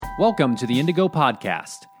Welcome to the Indigo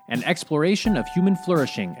Podcast, an exploration of human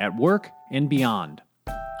flourishing at work and beyond.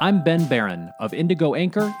 I'm Ben Barron of Indigo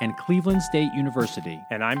Anchor and Cleveland State University.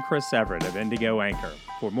 And I'm Chris Everett of Indigo Anchor.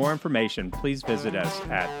 For more information, please visit us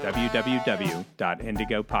at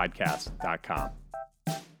www.indigopodcast.com.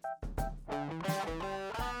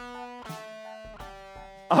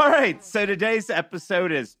 All right, so today's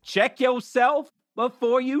episode is Check Yourself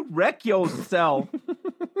Before You Wreck Yourself.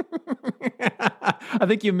 I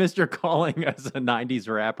think you missed your calling as a 90s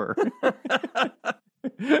rapper.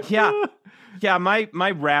 Yeah,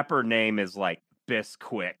 my rapper name is like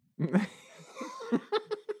Bisquick.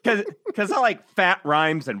 Because I like fat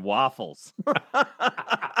rhymes and waffles.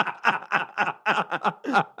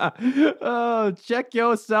 Oh, check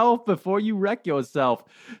yourself before you wreck yourself.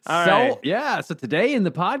 So today in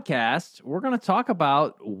the podcast, we're going to talk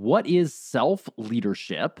about what is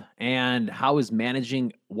self-leadership and how is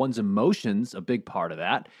managing one's emotions a big part of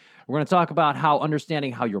that. We're going to talk about how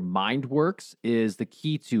understanding how your mind works is the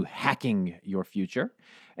key to hacking your future.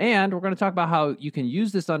 And we're going to talk about how you can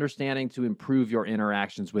use this understanding to improve your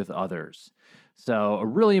interactions with others. So a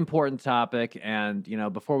really important topic. And,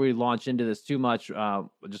 before we launch into this too much, I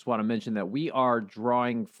just want to mention that we are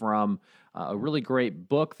drawing from a really great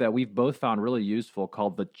book that we've both found really useful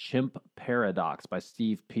called The Chimp Paradox by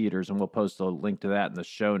Steve Peters. And we'll post a link to that in the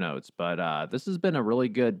show notes. But this has been a really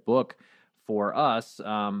good book for us,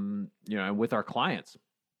 and with our clients.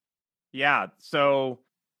 Yeah. So,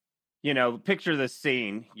 picture this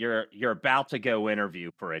scene. You're about to go interview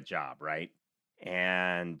for a job, right?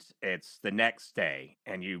 And it's the next day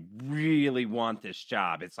and you really want this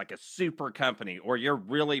job. It's like a super company, or you're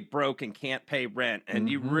really broke and can't pay rent and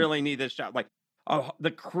you really need this job. Like, the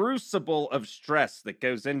crucible of stress that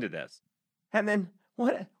goes into this. And then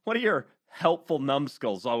what do your helpful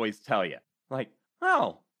numbskulls always tell you? Like,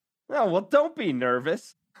 well, don't be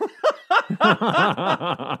nervous.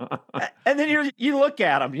 And then you look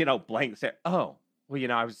at them, blank stare. Oh, well,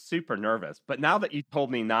 I was super nervous, but now that you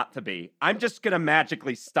told me not to be, I'm just going to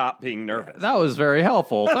magically stop being nervous. That was very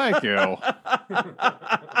helpful. Thank you.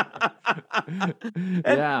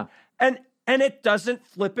 And it doesn't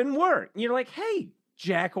flip and work. You're like, hey,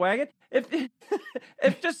 jackwagon,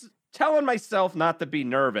 if just telling myself not to be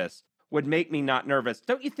nervous would make me not nervous,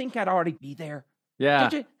 don't you think I'd already be there? Yeah.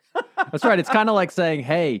 That's right. It's kind of like saying,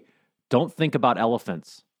 hey, don't think about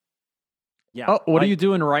elephants. Yeah. Oh, what are you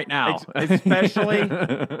doing right now? Especially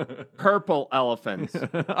purple elephants.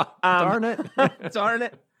 Darn it. Darn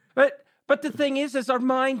it. But the thing is our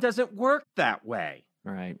mind doesn't work that way.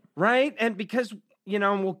 Right. Right? And because,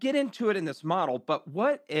 and we'll get into it in this model, but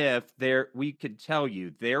what if we could tell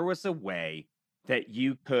you there was a way that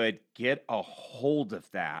you could get a hold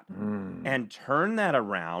of that and turn that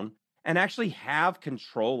around and actually have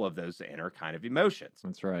control of those inner kind of emotions.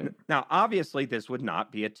 That's right. Now, obviously, this would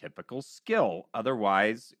not be a typical skill.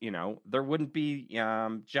 Otherwise, there wouldn't be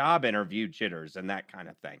job interview jitters and that kind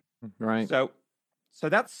of thing. Right. So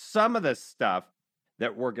that's some of the stuff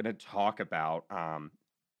that we're going to talk about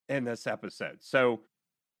in this episode. So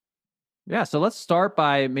let's start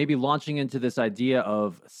by maybe launching into this idea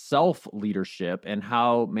of self-leadership and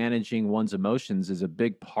how managing one's emotions is a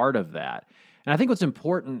big part of that. And I think what's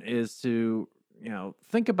important is to,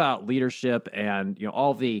 think about leadership and,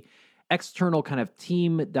 all the external kind of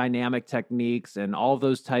team dynamic techniques and all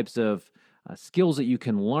those types of skills that you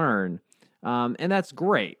can learn. And that's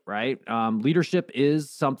great, right? Leadership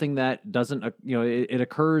is something that doesn't, it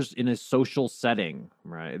occurs in a social setting,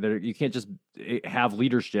 right? You can't just have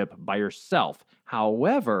leadership by yourself.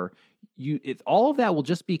 However, all of that will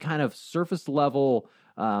just be kind of surface level,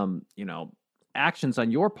 actions on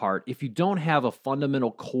your part if you don't have a fundamental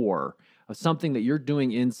core of something that you're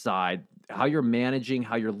doing inside, how you're managing,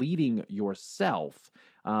 how you're leading yourself.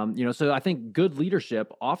 So I think good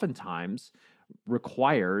leadership oftentimes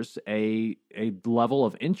requires a level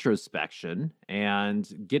of introspection and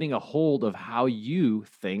getting a hold of how you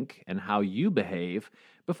think and how you behave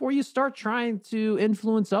before you start trying to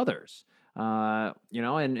influence others. And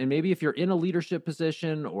maybe if you're in a leadership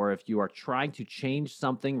position or if you are trying to change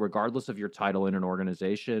something, regardless of your title in an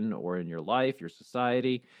organization or in your life, your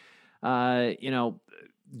society,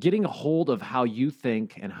 getting a hold of how you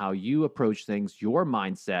think and how you approach things, your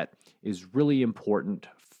mindset is really important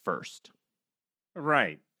first.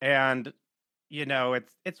 Right. And,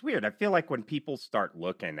 it's weird. I feel like when people start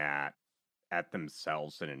looking at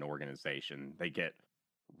themselves in an organization, they get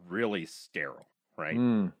really sterile,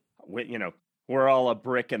 right? We're all a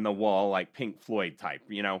brick in the wall, like Pink Floyd type,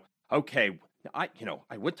 okay, I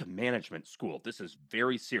went to management school. This is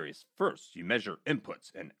very serious. First, you measure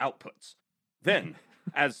inputs and outputs. Then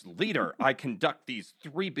As leader, I conduct these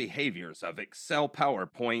 3 behaviors of Excel,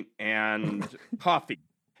 PowerPoint, and coffee.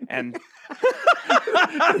 And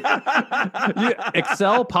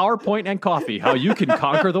Excel, PowerPoint, and coffee. How you can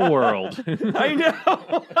conquer the world. I know.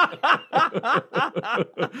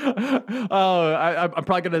 I'm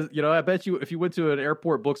probably gonna. I bet you if you went to an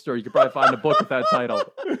airport bookstore, you could probably find a book with that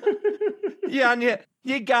title. Yeah, and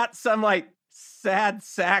you got some like sad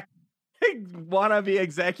sack wannabe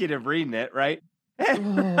executive reading it, right?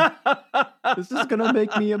 This is gonna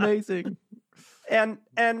make me amazing. And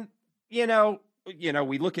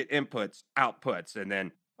we look at inputs, outputs, and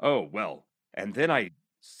then and then I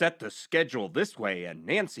set the schedule this way, and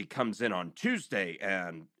Nancy comes in on Tuesday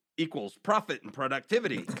and equals profit and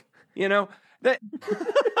productivity. That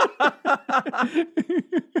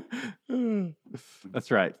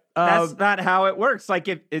That's right. That's not how it works. Like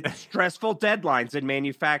it's stressful deadlines in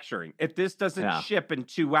manufacturing. If this doesn't ship in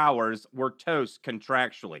 2 hours, we're toast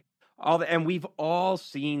contractually. And we've all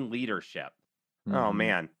seen leadership. Mm-hmm. Oh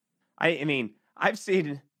man. I mean, I've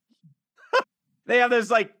seen they have this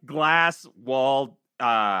like glass walled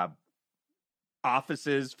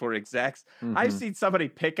offices for execs. Mm-hmm. I've seen somebody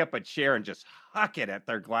pick up a chair and just huck it at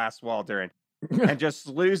their glass wall and just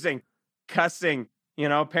losing, cussing,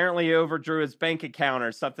 apparently he overdrew his bank account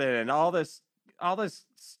or something and all this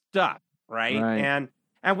stuff, right?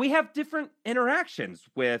 And we have different interactions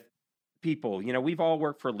with people. We've all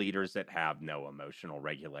worked for leaders that have no emotional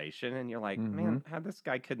regulation, and you're like, man, how this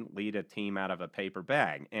guy couldn't lead a team out of a paper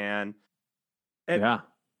bag. And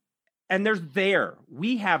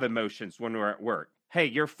we have emotions when we're at work. Hey,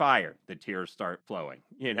 you're fired. The tears start flowing,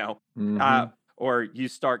 or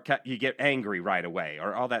you get angry right away,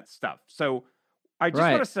 or all that stuff. So I just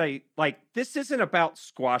want to say, like, this isn't about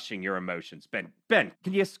squashing your emotions, Ben. Ben,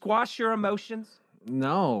 can you squash your emotions?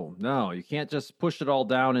 No, you can't just push it all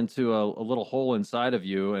down into a little hole inside of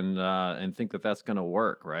you and think that that's going to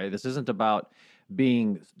work, right? This isn't about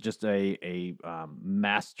being just a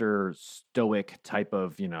master stoic type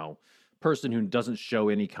of person who doesn't show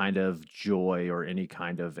any kind of joy or any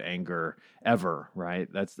kind of anger ever, right?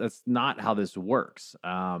 That's not how this works.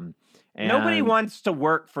 And nobody wants to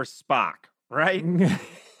work for Spock, right?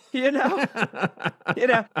 You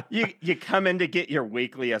come in to get your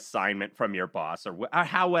weekly assignment from your boss or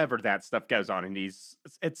however that stuff goes on. And it's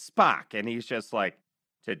Spock. And he's just like,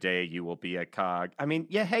 today you will be a cog. I mean,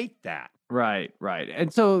 you hate that. Right.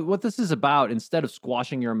 And so what this is about, instead of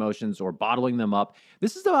squashing your emotions or bottling them up,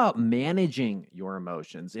 this is about managing your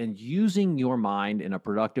emotions and using your mind in a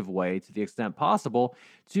productive way to the extent possible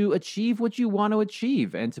to achieve what you want to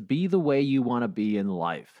achieve and to be the way you want to be in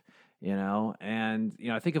life.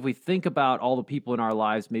 I think if we think about all the people in our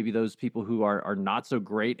lives, maybe those people who are not so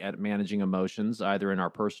great at managing emotions, either in our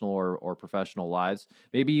personal or professional lives,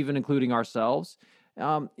 maybe even including ourselves,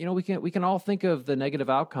 we can all think of the negative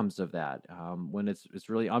outcomes of that when it's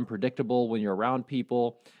really unpredictable when you're around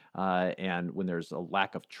people and when there's a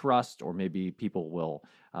lack of trust, or maybe people will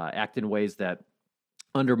act in ways that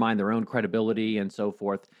undermine their own credibility and so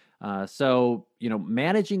forth. So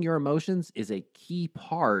managing your emotions is a key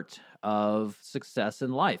part of success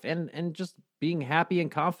in life and just being happy and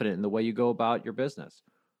confident in the way you go about your business.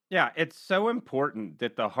 Yeah, it's so important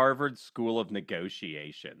that the Harvard School of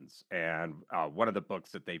Negotiations, and one of the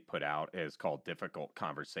books that they put out is called Difficult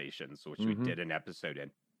Conversations, which we did an episode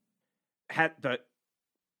in, had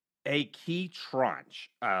a key tranche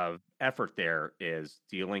of effort there is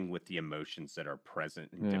dealing with the emotions that are present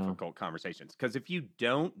in difficult conversations. Because if you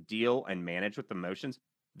don't deal and manage with emotions,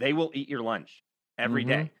 they will eat your lunch every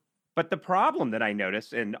day. But the problem that I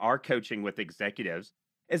notice in our coaching with executives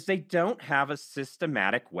is they don't have a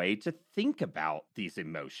systematic way to think about these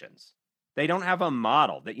emotions. They don't have a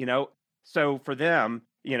model that, so for them,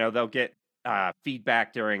 they'll get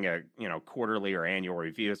feedback during a, quarterly or annual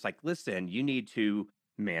review. It's like, listen, you need to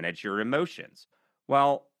manage your emotions.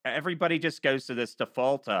 Well, everybody just goes to this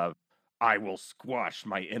default of, I will squash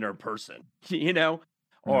my inner person,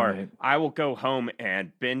 or I will go home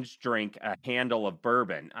and binge drink a handle of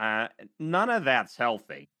bourbon. None of that's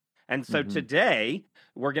healthy. And so today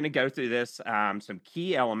we're going to go through this, some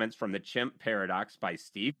key elements from the Chimp Paradox by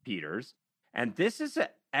Steve Peters. And this is an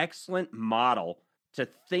excellent model to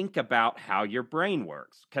think about how your brain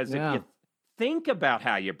works. Because if you think about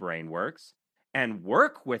how your brain works and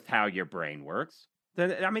work with how your brain works,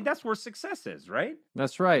 then, that's where success is, right?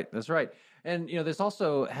 That's right. And, this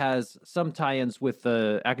also has some tie-ins with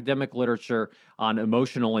the academic literature on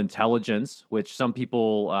emotional intelligence, which some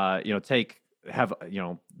people, have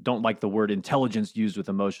don't like the word intelligence used with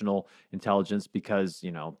emotional intelligence because,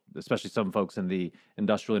 especially some folks in the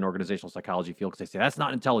industrial and organizational psychology field, because they say that's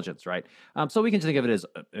not intelligence, right? So we can just think of it as,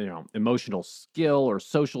 emotional skill or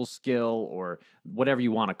social skill or whatever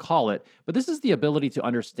you want to call it. But this is the ability to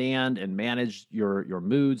understand and manage your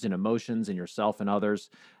moods and emotions in yourself and others.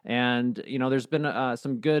 And, there's been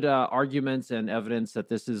some good arguments and evidence that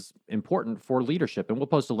this is important for leadership. And we'll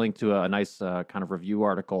post a link to a nice kind of review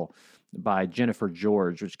article by Jennifer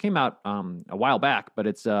George, which came out a while back, but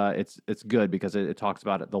it's good because it talks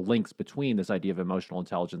about the links between this idea of emotional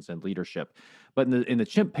intelligence and leadership. But in the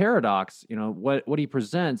chimp paradox, what he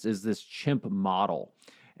presents is this chimp model,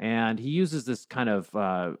 and he uses this kind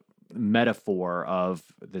of metaphor of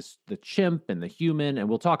the chimp and the human, and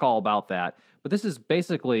we'll talk all about that. But this is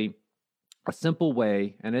basically a simple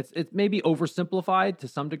way, and it's maybe oversimplified to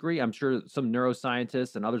some degree. I'm sure some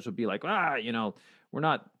neuroscientists and others would be like, we're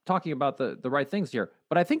not talking about the right things here.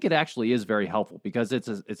 But I think it actually is very helpful because it's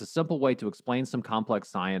a simple way to explain some complex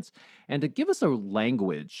science and to give us a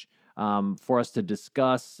language for us to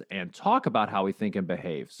discuss and talk about how we think and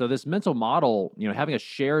behave. So this mental model, having a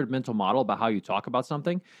shared mental model about how you talk about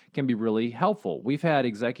something can be really helpful. We've had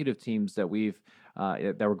executive teams that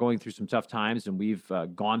that were going through some tough times, and we've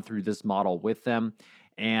gone through this model with them.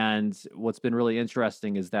 And what's been really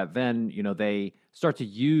interesting is that then, they start to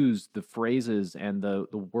use the phrases and the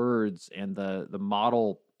words and the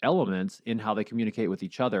model elements in how they communicate with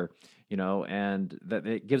each other, and that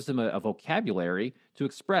it gives them a vocabulary to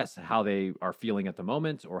express how they are feeling at the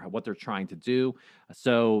moment or what they're trying to do.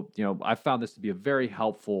 So, I found this to be a very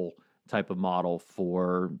helpful type of model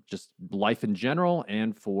for just life in general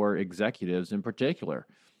and for executives in particular.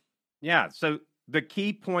 Yeah. So the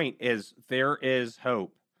key point is there is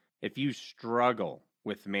hope if you struggle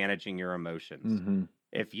with managing your emotions. Mm-hmm.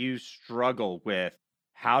 If you struggle with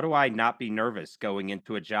how do I not be nervous going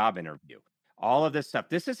into a job interview? All of this stuff.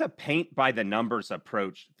 This is a paint by the numbers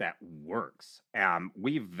approach that works.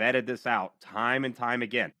 We've vetted this out time and time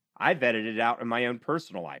again. I vetted it out in my own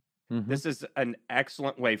personal life. Mm-hmm. This is an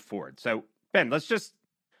excellent way forward. So, Ben, let's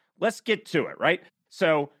get to it, right?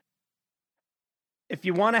 So, if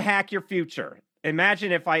you want to hack your future,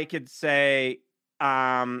 imagine if I could say,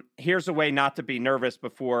 here's a way not to be nervous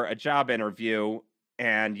before a job interview.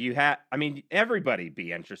 And everybody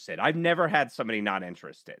be interested. I've never had somebody not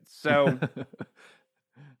interested. So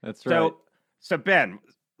that's right. So Ben,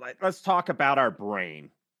 let's talk about our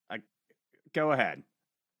brain. Go ahead.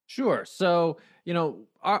 Sure. So,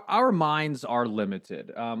 our minds are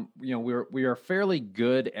limited. We are fairly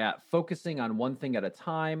good at focusing on one thing at a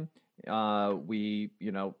time. We,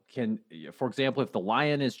 can, for example, if the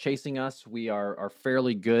lion is chasing us, we are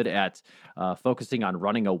fairly good at focusing on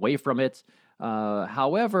running away from it.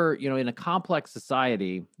 However, in a complex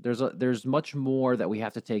society, there's much more that we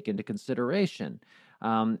have to take into consideration.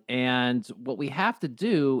 And what we have to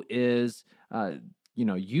do is,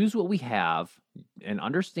 use what we have and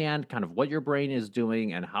understand kind of what your brain is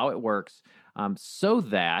doing and how it works, so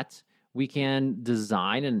that we can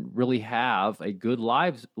design and really have a good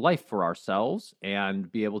life for ourselves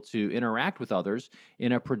and be able to interact with others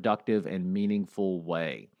in a productive and meaningful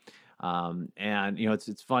way. And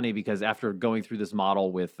it's funny because after going through this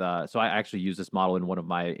model with, so I actually use this model in one of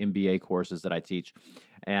my MBA courses that I teach.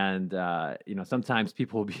 And, sometimes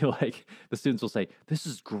people will be like, the students will say, this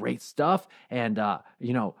is great stuff. And,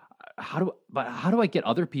 how do I get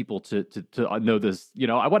other people to know this?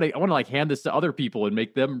 I want to like hand this to other people and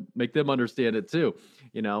make them understand it too,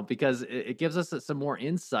 because it gives us some more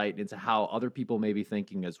insight into how other people may be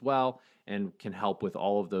thinking as well and can help with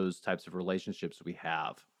all of those types of relationships we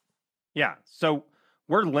have. Yeah. So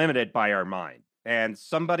we're limited by our mind. And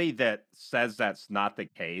somebody that says that's not the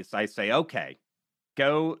case, I say, okay,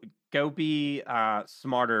 go be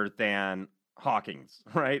smarter than Hawking's,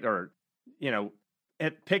 right? Or,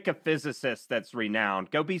 pick a physicist that's renowned.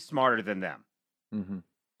 Go be smarter than them. Mm-hmm.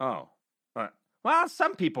 Oh, well,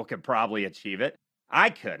 some people could probably achieve it. I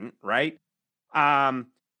couldn't, right? And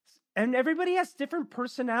everybody has different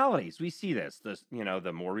personalities. We see this,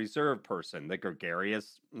 the more reserved person, the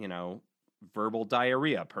gregarious, verbal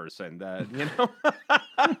diarrhea person,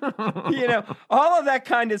 all of that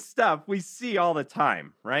kind of stuff we see all the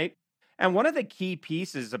time, right? And one of the key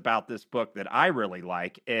pieces about this book that I really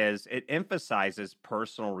like is it emphasizes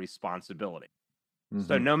personal responsibility. Mm-hmm.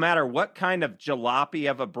 So no matter what kind of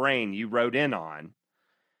jalopy of a brain you wrote in on,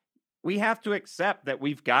 we have to accept that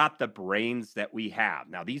we've got the brains that we have.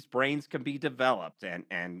 Now, these brains can be developed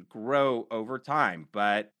and grow over time,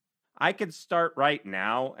 but I could start right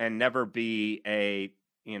now and never be a,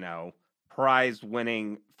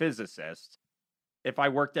 prize-winning physicist if I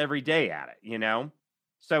worked every day at it,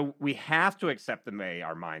 So we have to accept the way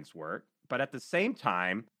our minds work, but at the same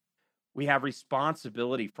time, we have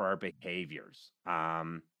responsibility for our behaviors.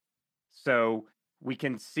 So we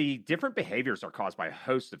can see different behaviors are caused by a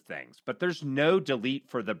host of things, but there's no delete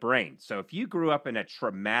for the brain. So if you grew up in a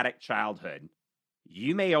traumatic childhood,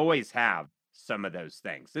 you may always have some of those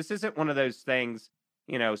things. This isn't one of those things,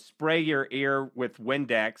 spray your ear with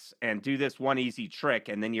Windex and do this one easy trick,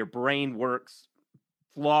 and then your brain works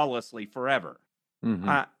flawlessly forever.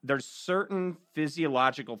 There's certain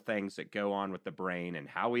physiological things that go on with the brain and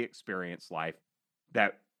how we experience life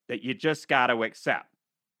that you just got to accept,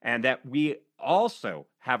 and that we also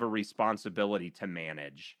have a responsibility to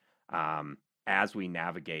manage as we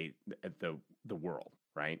navigate the world,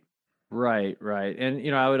 right? Right, right.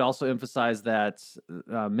 And, I would also emphasize that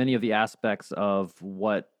many of the aspects of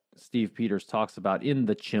what Steve Peters talks about in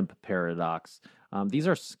the chimp paradox, these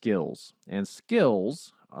are skills, and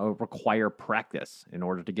skills require practice in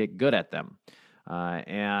order to get good at them.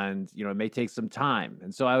 And, it may take some time.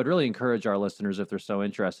 And so I would really encourage our listeners, if they're so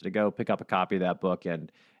interested, to go pick up a copy of that book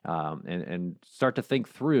and start to think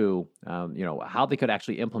through, how they could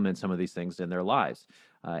actually implement some of these things in their lives.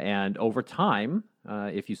 And over time,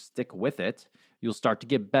 if you stick with it, you'll start to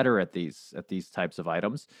get better at these types of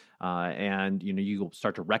items, and you'll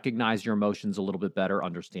start to recognize your emotions a little bit better,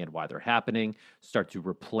 understand why they're happening, start to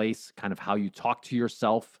replace kind of how you talk to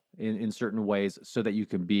yourself in certain ways, so that you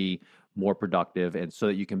can be more productive and so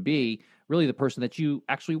that you can be really the person that you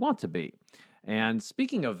actually want to be. And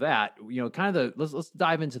speaking of that, let's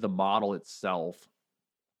dive into the model itself.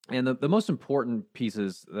 And the most important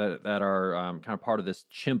pieces that are kind of part of this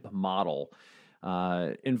chimp model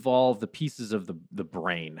involve the pieces of the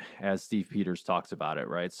brain, as Steve Peters talks about it,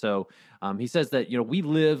 right? So he says that, we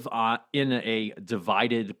live in a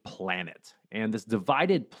divided planet, and this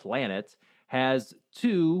divided planet has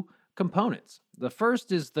two components. The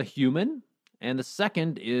first is the human, and the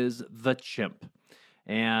second is the chimp.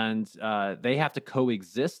 And they have to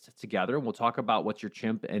coexist together. And we'll talk about what your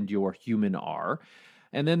chimp and your human are.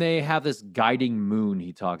 And then they have this guiding moon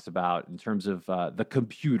he talks about in terms of the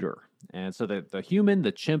computer. And so the human,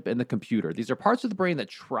 the chimp, and the computer, these are parts of the brain that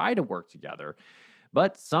try to work together,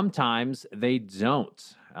 but sometimes they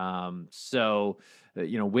don't.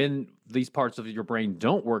 When these parts of your brain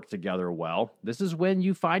don't work together well, this is when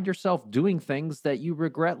you find yourself doing things that you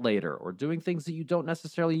regret later, or doing things that you don't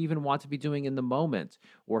necessarily even want to be doing in the moment,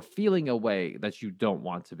 or feeling a way that you don't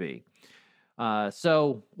want to be.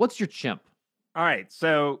 So what's your chimp? All right,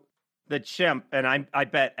 so the chimp, and I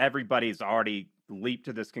bet everybody's already leaped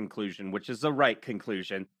to this conclusion, which is the right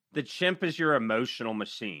conclusion. The chimp is your emotional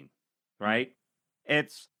machine, right?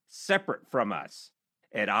 It's separate from us.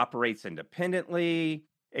 It operates independently.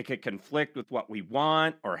 It could conflict with what we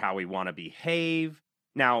want or how we want to behave.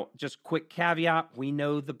 Now, just quick caveat, we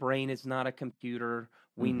know the brain is not a computer.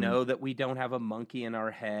 We know that we don't have a monkey in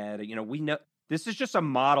our head. We know this is just a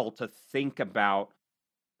model to think about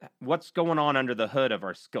what's going on under the hood of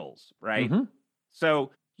our skulls, right?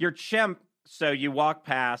 So your chimp, so you walk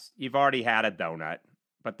past, you've already had a donut,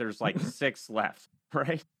 but there's like 6 left,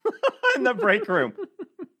 right? In the break room.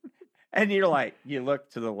 And you're like, you look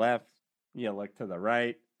to the left, you look to the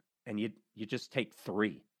right, and you just take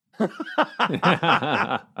 3.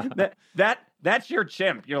 That's your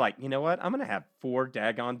chimp. You're like, you know what? I'm going to have 4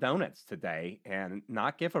 daggone donuts today and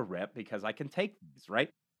not give a rip because I can take these, right?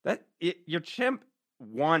 Your chimp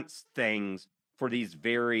wants things for these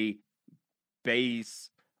very base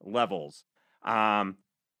levels.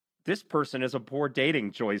 This person is a poor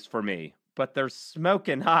dating choice for me, but they're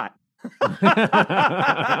smoking hot.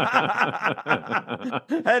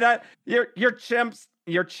 And your chimp's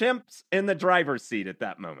in the driver's seat at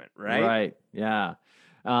that moment, right? Right. Yeah.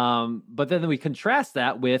 But then we contrast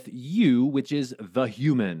that with you, which is the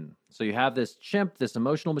human. So you have this chimp, this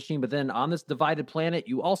emotional machine, but then on this divided planet,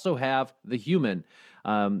 you also have the human.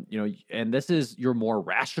 And this is your more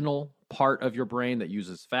rational part of your brain that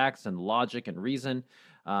uses facts and logic and reason.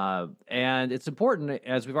 And it's important,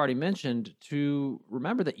 as we've already mentioned, to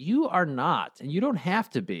remember that you are not, and you don't have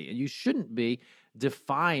to be, and you shouldn't be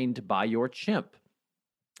defined by your chimp.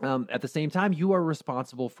 At the same time, you are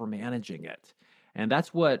responsible for managing it. And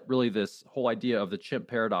that's what really this whole idea of the chimp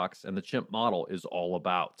paradox and the chimp model is all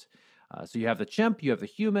about. So you have the chimp, you have the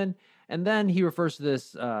human, and then he refers to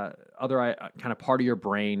this other kind of part of your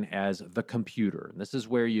brain as the computer. And this is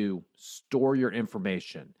where you store your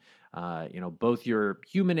information. Both your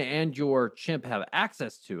human and your chimp have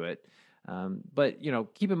access to it, But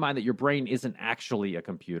keep in mind that your brain isn't actually a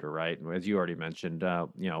computer, right? As you already mentioned,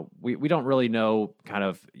 we don't really know kind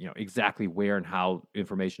of exactly where and how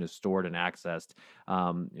information is stored and accessed.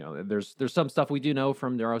 There's some stuff we do know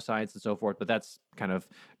from neuroscience and so forth, but that's kind of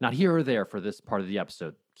not here or there for this part of the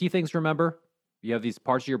episode. Key things to remember: you have these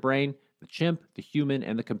parts of your brain: the chimp, the human,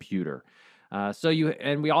 and the computer. We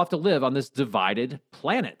all have to live on this divided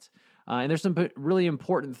planet. And there's some really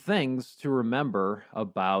important things to remember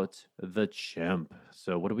about the chimp.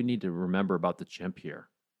 So what do we need to remember about the chimp here?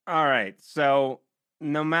 All right. So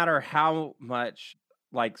no matter how much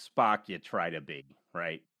like Spock you try to be,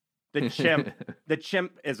 right? The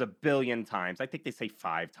chimp is a billion times. I think they say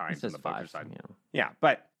 5 times in the book or something. Yeah,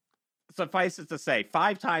 but suffice it to say,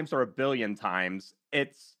 5 times or a billion times,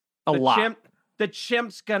 it's a lot. The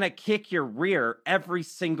chimp's gonna kick your rear every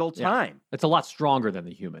single time. Yeah. It's a lot stronger than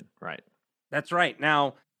the human, right? That's right.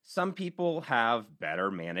 Now, some people have better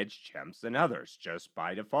managed chimps than others, just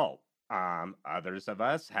by default. Others of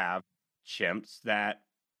us have chimps that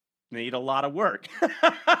need a lot of work.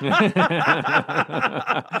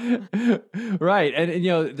 Right.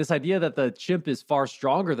 And this idea that the chimp is far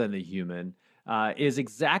stronger than the human is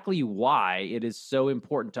exactly why it is so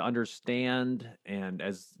important to understand, and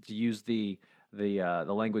as to use the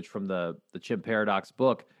language from the Chimp Paradox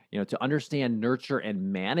book, to understand, nurture,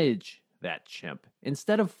 and manage that chimp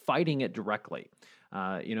instead of fighting it directly.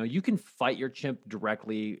 You can fight your chimp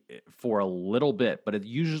directly for a little bit, but it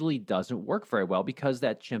usually doesn't work very well because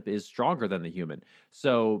that chimp is stronger than the human.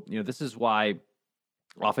 So, this is why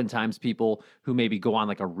oftentimes people who maybe go on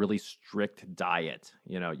like a really strict diet,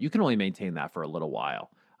 you can only maintain that for a little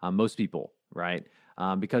while. Most people, right?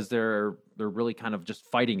 Because they're really kind of just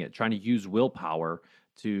fighting it, trying to use willpower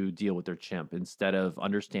to deal with their chimp instead of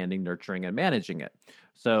understanding, nurturing, and managing it.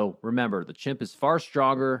 So remember, the chimp is far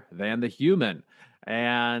stronger than the human.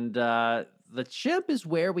 And the chimp is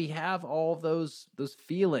where we have all those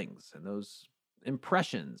feelings and those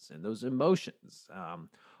impressions and those emotions.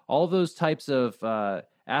 All those types of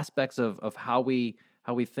aspects of how we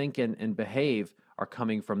think and behave are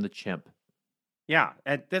coming from the chimp. Yeah,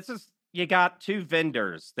 and you got 2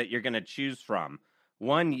 vendors that you're going to choose from.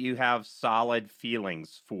 One you have solid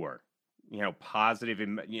feelings for, positive,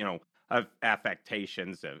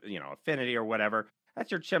 affectations of, affinity or whatever. That's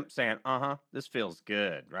your chimp saying, this feels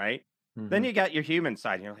good, right? Mm-hmm. Then you got your human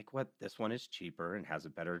side. And you're like, what? This one is cheaper and has a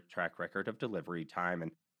better track record of delivery time.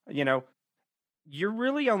 And, you're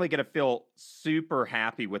really only going to feel super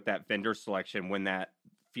happy with that vendor selection when that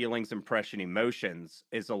feelings, impression, emotions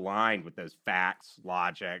is aligned with those facts,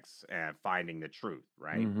 logics, and finding the truth,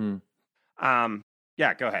 right? Mm-hmm.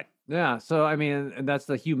 Yeah, go ahead. Yeah, so and that's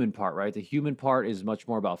the human part, right? The human part is much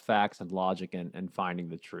more about facts and logic and finding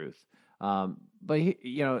the truth. But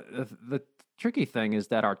the tricky thing is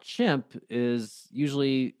that our chimp is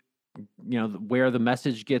usually where the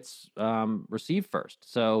message gets received first.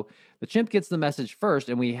 So the chimp gets the message first,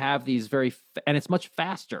 and we have these and it's much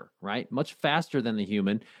faster, right? Much faster than the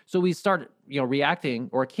human. So we start, reacting,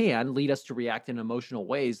 or it can lead us to react in emotional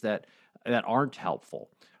ways that aren't helpful.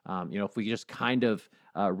 If we just kind of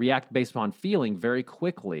react based on feeling very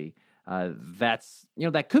quickly,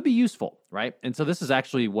 that could be useful, right? And so this is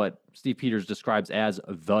actually what Steve Peters describes as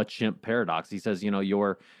the chimp paradox. He says,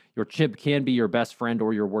 your chimp can be your best friend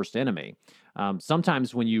or your worst enemy.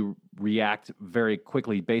 Sometimes when you react very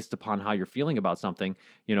quickly based upon how you're feeling about something,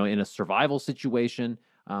 in a survival situation,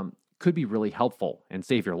 could be really helpful and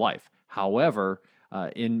save your life. However,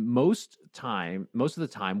 in most of the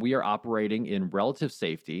time, we are operating in relative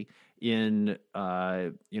safety in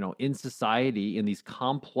society, in these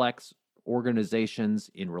complex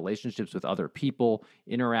organizations, in relationships with other people,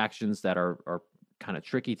 interactions that are kind of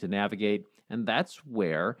tricky to navigate. And that's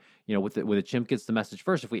where, with a chimp gets the message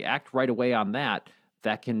first, if we act right away on that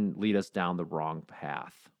can lead us down the wrong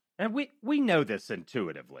path. And we know this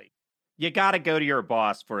intuitively. You got to go to your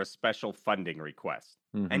boss for a special funding request,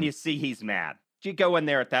 and you see he's mad. Do you go in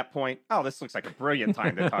there at that point? Oh, this looks like a brilliant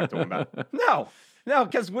time to talk to him about. No,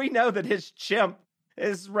 because we know that his chimp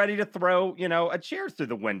is ready to throw, a chair through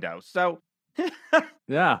the window. So,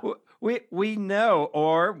 yeah, we know.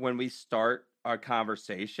 Or when we start our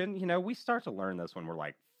conversation, we start to learn this when we're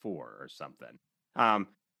like 4 or something.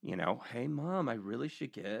 Hey, Mom, I really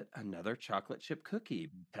should get another chocolate chip cookie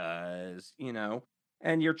because,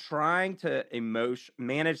 and you're trying to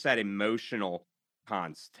manage that emotional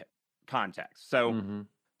context. So,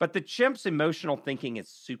 but the chimp's emotional thinking is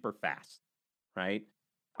super fast, right?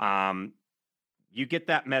 You get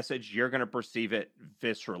that message, you're going to perceive it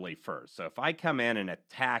viscerally first. So if I come in and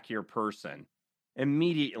attack your person,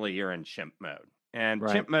 immediately you're in chimp mode. And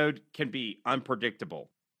chimp mode can be unpredictable.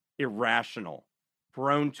 irrational,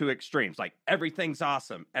 prone to extremes, like everything's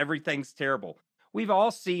awesome, everything's terrible. We've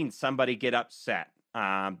all seen somebody get upset.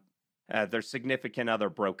 Their significant other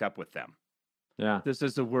broke up with them. Yeah. This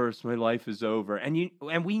is the worst. My life is over.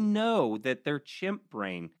 And we know that their chimp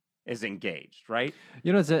brain is engaged, right?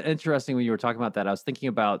 It's interesting when you were talking about that. I was thinking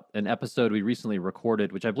about an episode we recently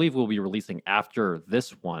recorded, which I believe we'll be releasing after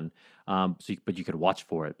this one. But you could watch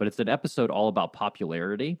for it. But it's an episode all about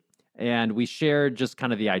popularity. And we shared just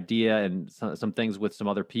kind of the idea and some things with some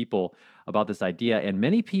other people about this idea. And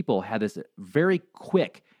many people had this very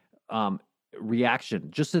quick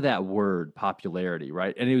reaction just to that word popularity,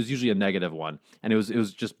 right? And it was usually a negative one. And it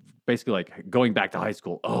was just basically like going back to high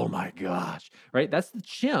school. Oh my gosh, right? That's the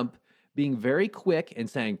chimp being very quick and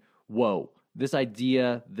saying, whoa, this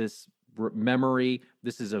idea, this memory,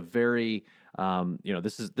 this is a very,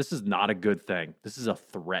 this is not a good thing. This is a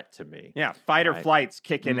threat to me. Yeah, fight or flight's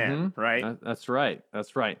kicking in, right? That's right.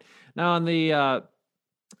 That's right. Now, on the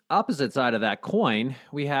opposite side of that coin,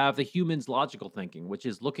 we have the human's logical thinking, which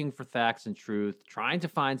is looking for facts and truth, trying to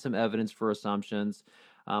find some evidence for assumptions,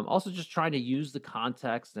 also just trying to use the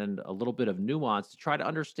context and a little bit of nuance to try to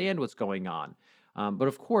understand what's going on. But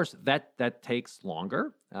of course, that takes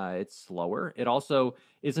longer. It's slower. It also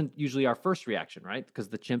isn't usually our first reaction, right? Because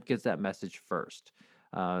the chimp gets that message first.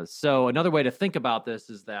 So another way to think about this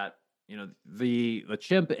is that the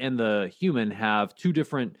chimp and the human have two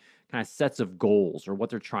different kind of sets of goals or what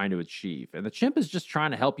they're trying to achieve. And the chimp is just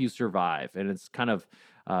trying to help you survive. And it's kind of,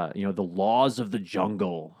 the laws of the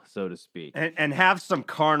jungle, so to speak. And have some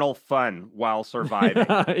carnal fun while surviving.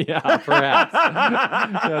 Yeah, perhaps.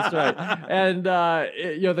 That's right. And,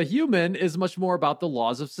 the human is much more about the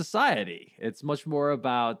laws of society. It's much more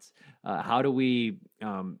about how do we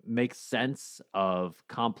make sense of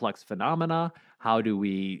complex phenomena? How do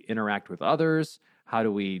we interact with others? How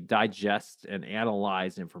do we digest and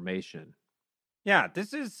analyze information? Yeah,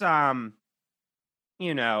 this is,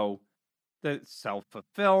 the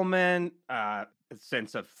self-fulfillment,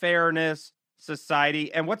 sense of fairness,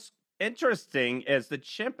 society. And what's interesting is the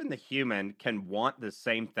chimp and the human can want the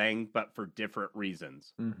same thing, but for different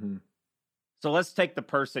reasons. Mm-hmm. So let's take the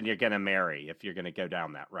person you're going to marry if you're going to go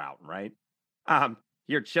down that route, right?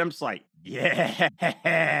 Your chimp's like, yeah.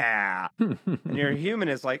 And your human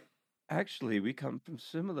is like, actually, we come from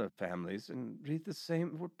similar families and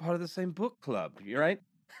we're part of the same book club, right?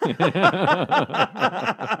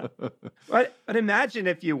 But imagine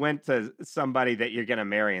if you went to somebody that you're going to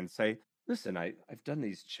marry and say, listen, I've done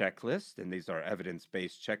these checklists, and these are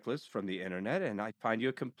evidence-based checklists from the internet, and I find you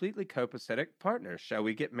a completely copacetic partner. Shall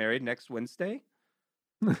we get married next Wednesday?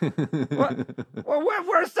 Well,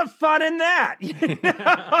 where's the fun in that?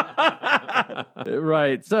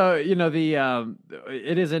 Right. So,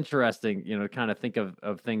 it is interesting, to kind of think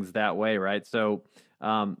of things that way, right? So,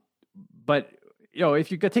 but,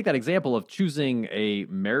 if you could take that example of choosing a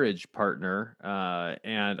marriage partner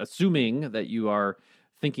and assuming that you are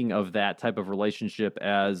thinking of that type of relationship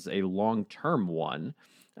as a long-term one,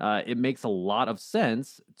 it makes a lot of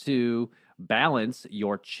sense to balance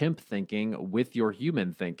your chimp thinking with your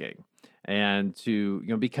human thinking. And to,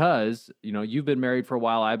 because, you've been married for a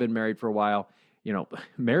while, I've been married for a while,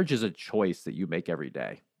 marriage is a choice that you make every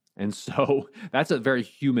day. And so that's a very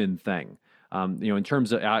human thing, in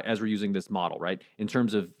terms of, as we're using this model, right? In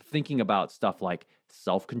terms of thinking about stuff like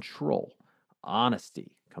self-control,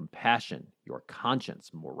 honesty, compassion, your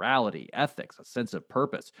conscience, morality, ethics, a sense of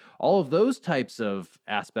purpose. All of those types of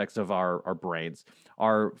aspects of our brains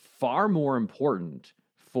are far more important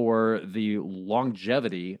for the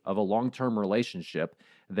longevity of a long-term relationship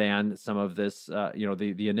than some of this,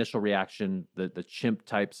 the initial reaction, the chimp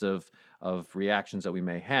types of reactions that we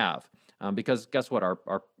may have. Because guess what?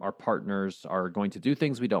 Our partners are going to do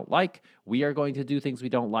things we don't like. We are going to do things we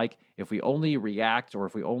don't like. If we only react, or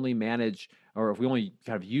if we only manage, or if we only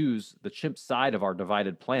kind of use the chimp side of our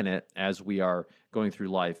divided planet as we are going through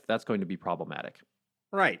life, that's going to be problematic.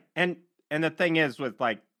 Right. And the thing is with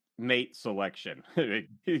mate selection,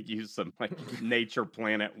 use some nature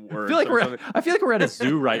planet words. I feel like we're at a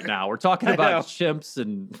zoo right now. We're talking about chimps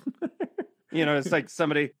and it's like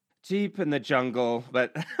somebody deep in the jungle,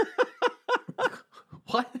 but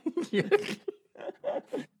what?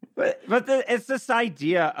 but it's this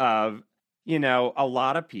idea of, a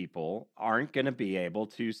lot of people aren't going to be able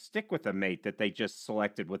to stick with a mate that they just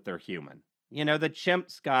selected with their human. The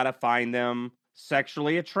chimp's got to find them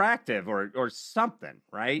sexually attractive or something,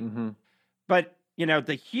 right? Mm-hmm. But,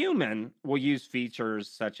 the human will use features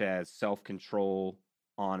such as self-control,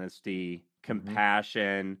 honesty,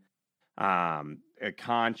 compassion,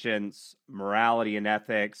 conscience, morality and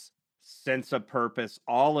ethics, sense of purpose,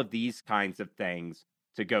 all of these kinds of things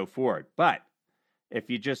to go forward. But if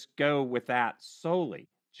you just go with that solely,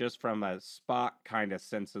 just from a Spock kind of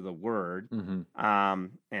sense of the word,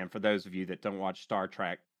 and for those of you that don't watch Star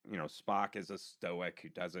Trek, Spock is a stoic who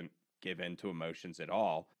doesn't give in to emotions at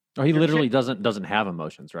all. Oh, he literally doesn't have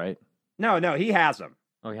emotions, right? No, he has them.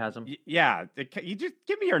 Oh, he has them? Yeah. You just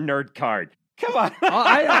give me your nerd card. Come on.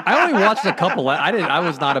 I only watched a couple. I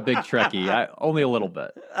was not a big Trekkie. Only a little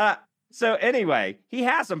bit. So anyway, he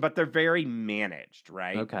has them, but they're very managed,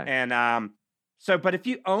 right? Okay. And but if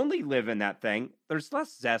you only live in that thing, there's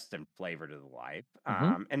less zest and flavor to the life.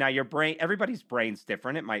 And now your brain, everybody's brain's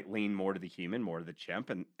different. It might lean more to the human, more to the chimp,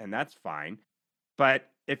 and that's fine. But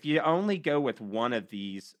if you only go with one of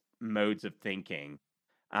these modes of thinking,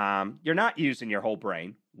 you're not using your whole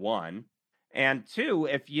brain, one. And two,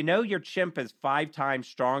 if your chimp is 5 times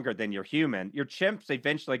stronger than your human, your chimp's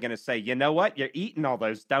eventually going to say, you know what? You're eating all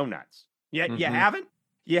those donuts. You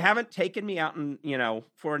haven't taken me out and,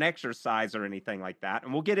 for an exercise or anything like that.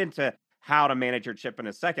 And we'll get into how to manage your chimp in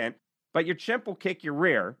a second. But your chimp will kick your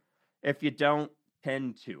rear if you don't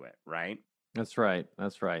tend to it, right? That's right.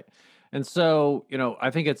 And so, I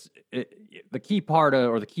think the key part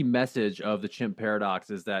or the key message of the chimp paradox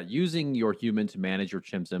is that using your human to manage your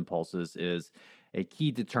chimp's impulses is a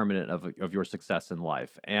key determinant of your success in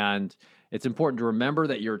life. And it's important to remember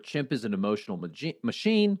that your chimp is an emotional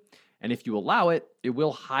machine. And if you allow it, it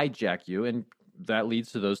will hijack you. And that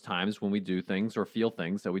leads to those times when we do things or feel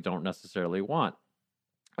things that we don't necessarily want.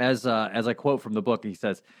 As I quote from the book, he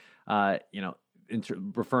says,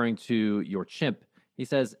 referring to your chimp, he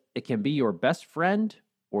says, it can be your best friend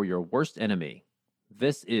or your worst enemy.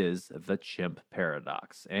 This is the chimp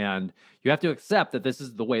paradox. And you have to accept that this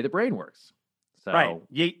is the way the brain works. So, right.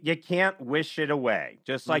 You can't wish it away.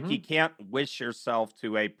 Just like you can't wish yourself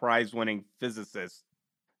to a prize-winning physicist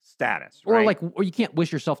status. Right? Or you can't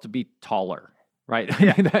wish yourself to be taller. Right.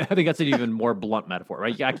 Yeah. I think that's an even more blunt metaphor.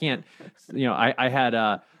 Right. I can't, I had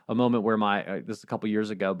a moment where this is a couple years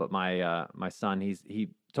ago, but my son, he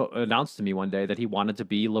announced to me one day that he wanted to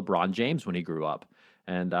be LeBron James when he grew up.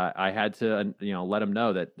 And I had to, let him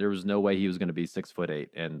know that there was no way he was going to be 6'8"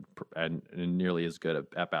 and nearly as good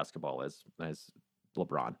at basketball as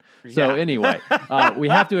LeBron. Yeah. So anyway, we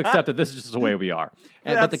have to accept that this is just the way we are.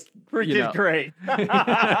 That's freaking great.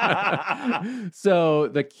 So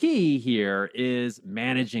the key here is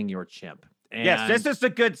managing your chimp. And yes, this is the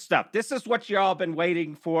good stuff. This is what y'all been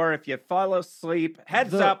waiting for. If you fall asleep,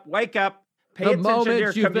 heads up, wake up, pay attention to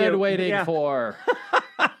your commute. The moment you've been waiting for.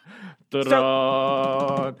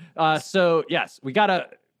 So yes, we got to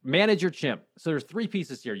manage your chimp. So there's 3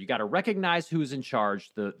 pieces here. You got to recognize who's in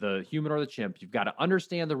charge, the human or the chimp. You've got to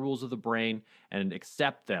understand the rules of the brain and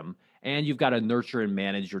accept them. And you've got to nurture and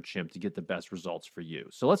manage your chimp to get the best results for you.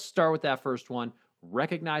 So let's start with that first one.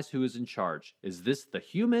 Recognize who is in charge. Is this the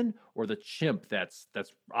human or the chimp that's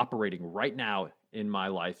operating right now in my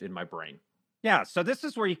life, in my brain? Yeah, so this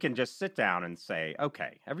is where you can just sit down and say,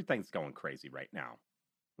 okay, everything's going crazy right now.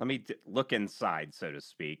 Let me look inside, so to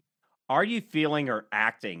speak. Are you feeling or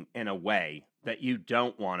acting in a way that you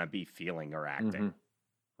don't want to be feeling or acting?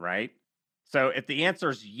 Right? So if the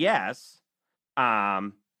answer is yes,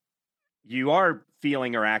 you are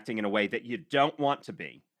feeling or acting in a way that you don't want to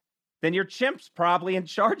be, then your chimp's probably in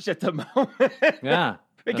charge at the moment. Yeah.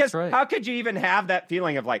 Because right. How could you even have that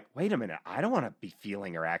feeling of like, wait a minute, I don't want to be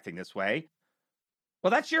feeling or acting this way? Well,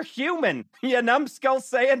 that's your human, you numbskull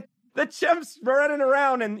saying the chimp's running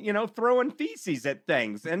around and, throwing feces at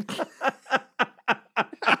things. And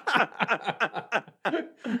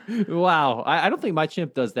wow. I don't think my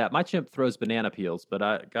chimp does that. My chimp throws banana peels,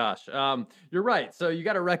 but gosh, you're right. So you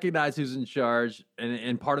got to recognize who's in charge.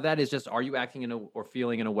 And part of that is just, are you acting or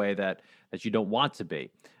feeling in a way that you don't want to be?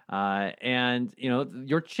 And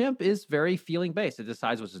your chimp is very feeling based. It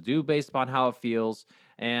decides what to do based upon how it feels.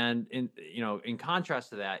 And in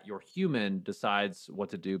contrast to that, your human decides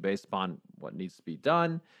what to do based upon what needs to be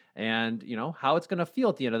done and, how it's going to feel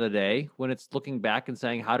at the end of the day when it's looking back and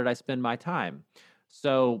saying, how did I spend my time?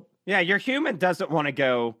 So, yeah, your human doesn't want to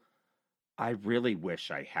go, I really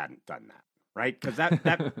wish I hadn't done that. Right? Because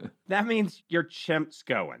that means your chimp's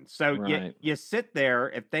going. So right. you sit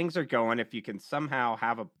there, if things are going, if you can somehow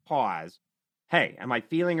have a pause, hey, am I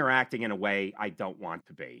feeling or acting in a way I don't want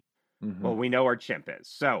to be? Well, we know our chimp is.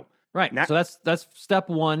 So right. So that's step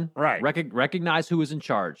one. Right. Recognize who is in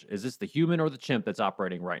charge. Is this the human or the chimp that's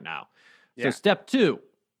operating right now? Yeah. So step 2.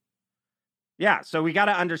 Yeah, so we got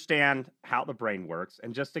to understand how the brain works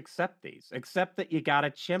and just accept these. Accept that you got a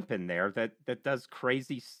chimp in there that does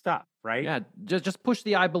crazy stuff, right? Yeah, just push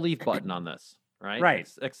the I believe button on this, right? Right.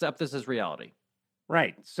 Accept this as reality.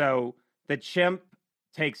 Right. So the chimp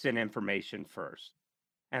takes in information first.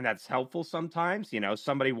 And that's helpful sometimes.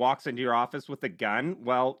 Somebody walks into your office with a gun.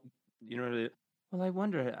 Well, I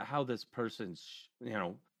wonder how this person's,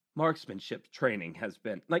 marksmanship training has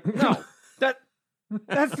been. Like, no,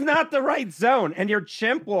 that's not the right zone. And your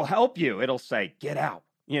chimp will help you. It'll say, get out,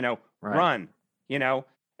 Right. run,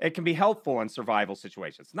 it can be helpful in survival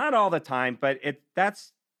situations. Not all the time, but it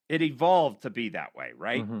evolved to be that way,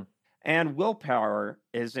 right? Mm-hmm. And willpower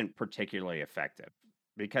isn't particularly effective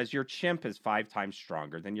because your chimp is 5 times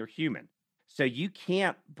stronger than your human. So you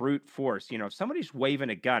can't brute force, if somebody's waving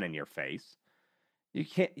a gun in your face,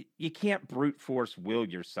 you can't brute force will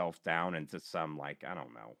yourself down into some, like, I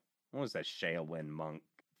don't know, what was that Shaolin monk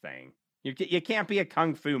thing? You can't be a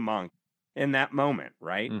kung fu monk in that moment,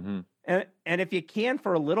 right? Mm-hmm. And if you can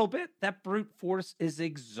for a little bit, that brute force is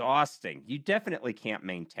exhausting. You definitely can't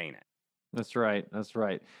maintain it. That's right. That's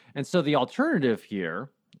right. And so the alternative here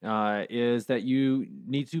is that you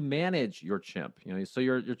need to manage your chimp. So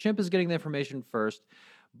your chimp is getting the information first,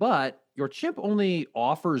 but your chimp only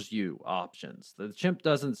offers you options. The chimp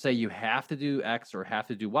doesn't say you have to do X or have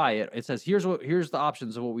to do Y. It says here's the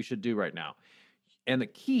options of what we should do right now. And the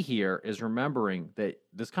key here is remembering that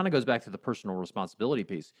this kind of goes back to the personal responsibility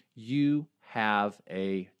piece. You have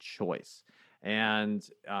a choice, and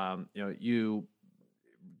you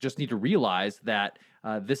just need to realize that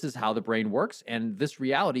this is how the brain works, and this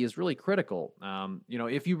reality is really critical.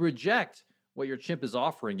 If you reject what your chimp is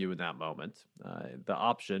offering you in that moment, the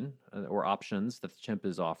option or options that the chimp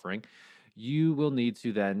is offering, you will need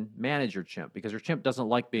to then manage your chimp because your chimp doesn't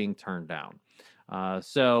like being turned down.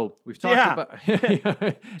 So we've talked about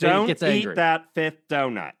don't eat that 5th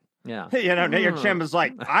donut. Yeah. Your chimp is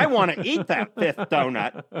like, I want to eat that 5th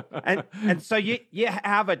donut. And so you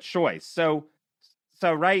have a choice. So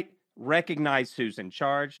right, recognize who's in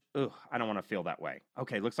charge. Ugh, I don't want to feel that way.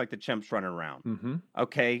 Okay, looks like the chimp's running around. Mm-hmm.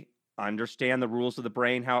 Okay, understand the rules of the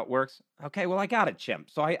brain, how it works. Okay, well, I got a chimp.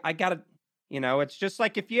 So I got to, it's just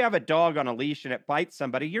like if you have a dog on a leash and it bites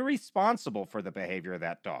somebody, you're responsible for the behavior of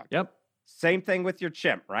that dog. Yep. Same thing with your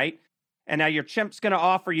chimp, right? And now your chimp's going to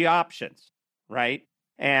offer you options, right?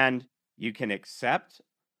 And you can accept,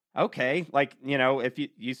 okay, like, if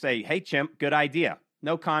you say, hey, chimp, good idea.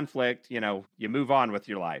 No conflict, you move on with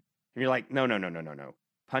your life. And you're like, no.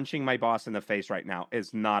 Punching my boss in the face right now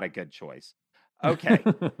is not a good choice. Okay.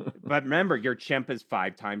 But remember, your chimp is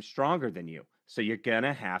 5 times stronger than you. So you're going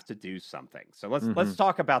to have to do something. So let's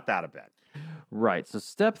talk about that a bit. Right. So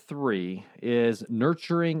step 3 is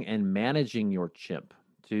nurturing and managing your chimp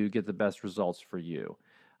to get the best results for you.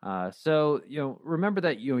 So remember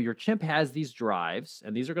that your chimp has these drives,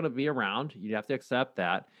 and these are going to be around. You have to accept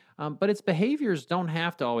that, but its behaviors don't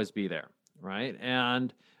have to always be there, right?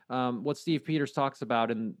 And what Steve Peters talks about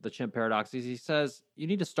in the Chimp Paradox is he says you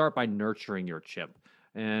need to start by nurturing your chimp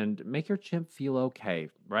and make your chimp feel okay,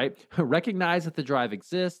 right? Recognize that the drive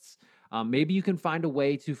exists. Maybe you can find a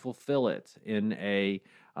way to fulfill it in a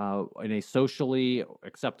socially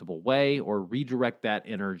acceptable way, or redirect that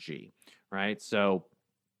energy, right? So,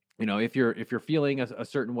 if you're feeling a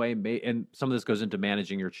certain way, and some of this goes into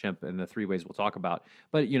managing your chimp in the 3 ways we'll talk about,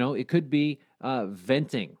 but it could be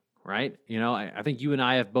venting, right? I think you and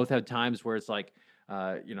I have both had times where it's like,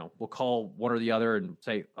 we'll call one or the other and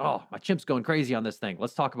say, oh, my chimp's going crazy on this thing.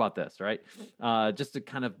 Let's talk about this, right? Just to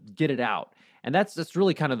kind of get it out. And that's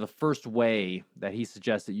really kind of the first way that he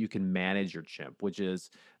suggests that you can manage your chimp, which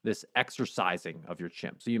is this exercising of your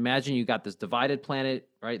chimp. So you imagine you got this divided planet,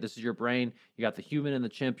 right? This is your brain. You got the human and the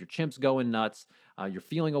chimp. Your chimp's going nuts. You're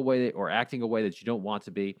feeling a way or acting a way that you don't want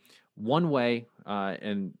to be. One way,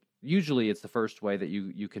 and usually it's the first way that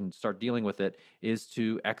you can start dealing with it, is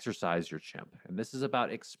to exercise your chimp. And this is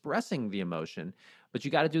about expressing the emotion, but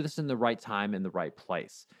you got to do this in the right time, in the right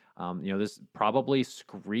place. This probably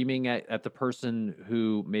screaming at the person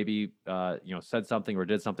who maybe said something or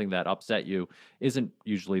did something that upset you isn't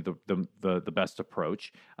usually the best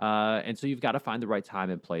approach. And so you've got to find the right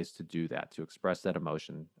time and place to do that, to express that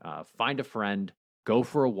emotion. Find a friend, go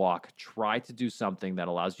for a walk, try to do something that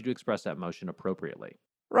allows you to express that emotion appropriately.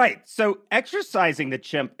 Right. So exercising the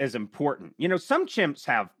chimp is important. Some chimps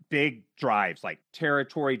have big drives, like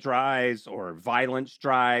territory drives or violence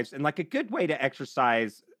drives. And like a good way to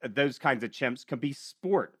exercise those kinds of chimps can be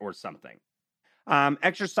sport or something.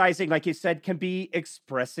 Exercising, like you said, can be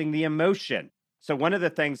expressing the emotion. So one of the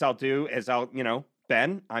things I'll do is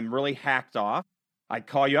Ben, I'm really hacked off. I'd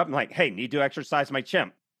call you up and like, hey, need to exercise my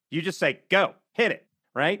chimp. You just say, go, hit it.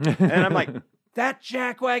 Right. And I'm like, that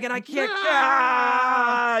jackwagon, I can't.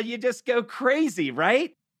 You just go crazy,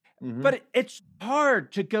 right? Mm-hmm. But it's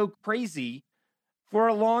hard to go crazy for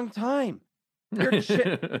a long time. Your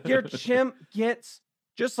chimp gets,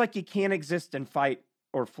 just like you can't exist and fight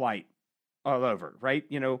or flight all over, right?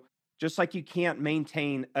 Just like you can't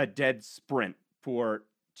maintain a dead sprint for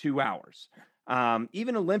 2 hours.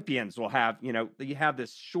 Even Olympians will have, you have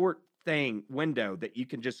this short window that you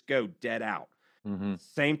can just go dead out. Mm-hmm.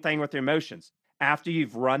 Same thing with your emotions. After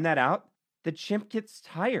you've run that out, the chimp gets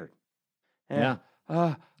tired. Yeah.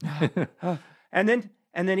 And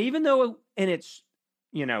then even though in its,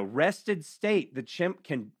 rested state, the chimp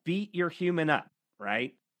can beat your human up,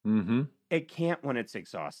 right? Mm-hmm. It can't when it's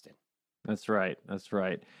exhausted. That's right. That's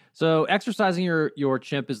right. So exercising your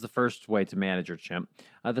chimp is the first way to manage your chimp.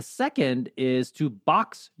 The second is to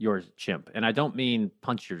box your chimp. And I don't mean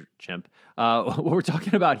punch your chimp. What we're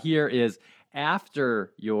talking about here is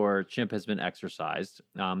after your chimp has been exercised.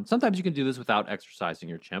 Sometimes you can do this without exercising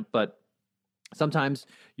your chimp, but sometimes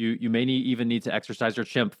you may even need to exercise your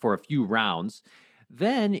chimp for a few rounds.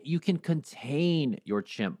 Then you can contain your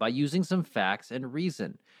chimp by using some facts and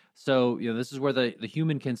reason. So, this is where the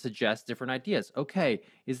human can suggest different ideas. Okay,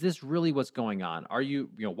 is this really what's going on?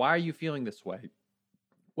 Why are you feeling this way?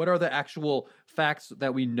 What are the actual facts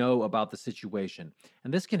that we know about the situation?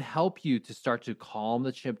 And this can help you to start to calm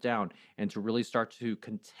the chimp down and to really start to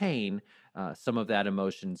contain some of that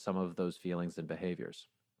emotion, some of those feelings and behaviors.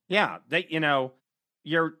 Yeah,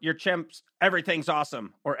 your chimps, everything's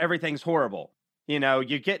awesome or everything's horrible.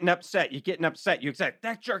 You're getting upset. You say,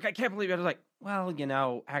 that jerk, I can't believe it. I was like, well,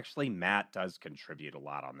 actually, Matt does contribute a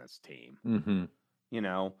lot on this team. Mm-hmm. You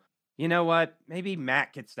know what? Maybe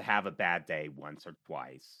Matt gets to have a bad day once or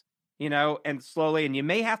twice, and slowly, and you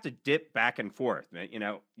may have to dip back and forth.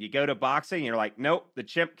 You go to boxing, and you're like, nope, the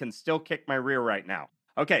chimp can still kick my rear right now.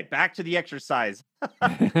 Okay, back to the exercise.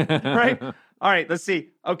 Right? All right, let's see.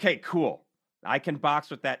 Okay, cool. I can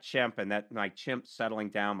box with that chimp, and that my chimp's settling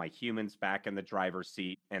down, my human's back in the driver's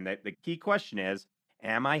seat. And the key question is,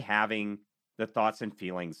 am I having the thoughts and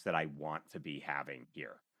feelings that I want to be having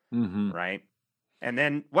here? Mm-hmm. Right? And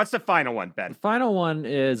then what's the final one, Ben? The final one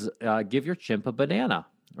is give your chimp a banana,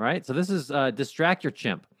 right? So this is distract your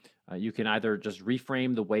chimp. You can either just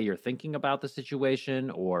reframe the way you're thinking about the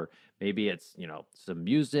situation, or maybe it's, some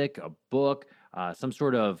music, a book, some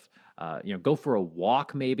sort of, go for a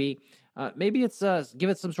walk, maybe. Maybe it's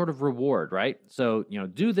give it some sort of reward, right? So,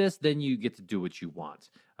 do this, then you get to do what you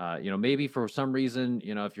want. Maybe for some reason,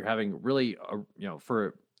 if you're having really,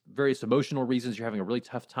 for various emotional reasons, you're having a really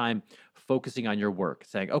tough time focusing on your work,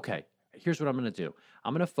 saying, okay, here's what I'm going to do.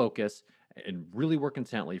 I'm going to focus and really work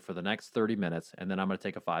intently for the next 30 minutes, and then I'm going to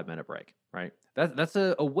take a 5-minute break, right? That's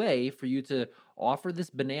a way for you to offer this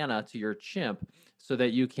banana to your chimp so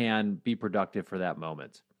that you can be productive for that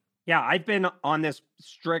moment. Yeah, I've been on this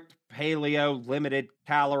strict paleo, limited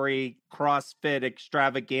calorie, CrossFit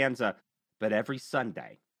extravaganza, but every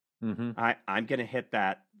Sunday, Mm-hmm. I'm going to hit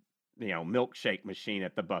that, milkshake machine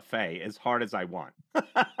at the buffet as hard as I want.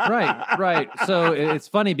 Right. So it's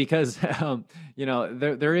funny because,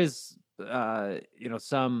 there is,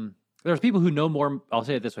 there's people who know more, I'll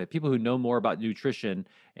say it this way, people who know more about nutrition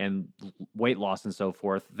and weight loss and so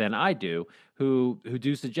forth than I do, who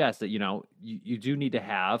do suggest that, you do need to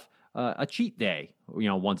have a cheat day,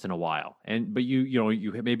 once in a while. But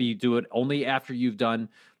you maybe do it only after you've done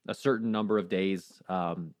a certain number of days,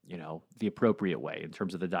 the appropriate way in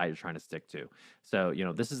terms of the diet you're trying to stick to. So,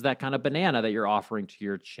 this is that kind of banana that you're offering to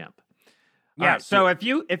your chimp. Yeah. Right, so if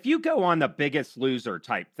you go on the Biggest Loser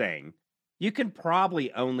type thing, you can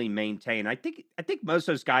probably only maintain. I think most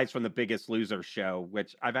of those guys from the Biggest Loser show,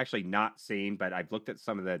 which I've actually not seen, but I've looked at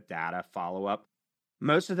some of the data follow up.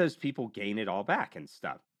 Most of those people gain it all back and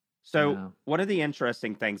stuff. So one of the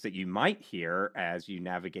interesting things that you might hear as you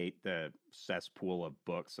navigate the cesspool of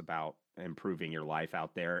books about improving your life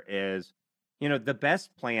out there is, the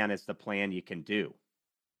best plan is the plan you can do.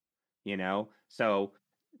 So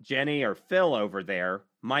Jenny or Phil over there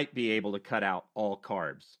might be able to cut out all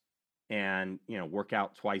carbs and, work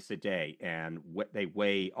out twice a day, and they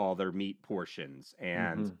weigh all their meat portions,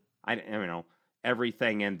 and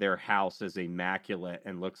everything in their house is immaculate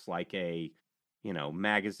and looks like a,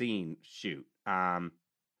 magazine shoot.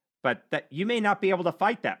 But that you may not be able to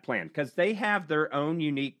fight that plan because they have their own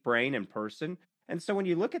unique brain and person. And so when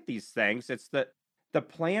you look at these things, it's the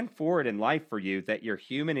plan forward in life for you that your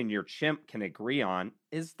human and your chimp can agree on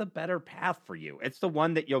is the better path for you. It's the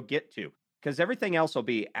one that you'll get to, because everything else will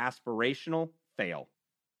be aspirational fail.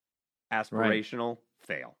 Aspirational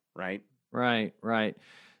fail, right? Right.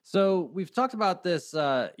 So we've talked about this,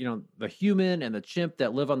 the human and the chimp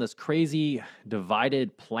that live on this crazy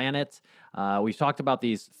divided planet. We've talked about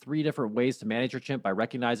these 3 different ways to manage your chimp by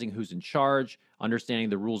recognizing who's in charge, understanding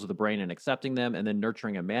the rules of the brain and accepting them, and then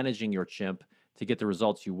nurturing and managing your chimp to get the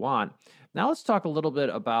results you want. Now let's talk a little bit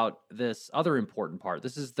about this other important part.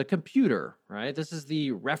 This is the computer, right? This is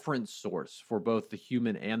the reference source for both the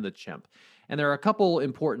human and the chimp. And there are a couple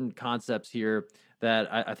important concepts here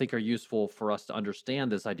that I think are useful for us to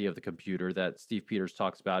understand this idea of the computer that Steve Peters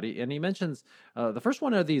talks about. And he mentions the first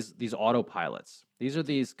one are these autopilots. These are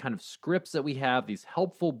these kind of scripts that we have, these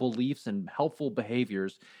helpful beliefs and helpful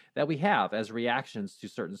behaviors that we have as reactions to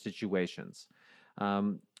certain situations.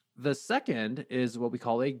 The second is what we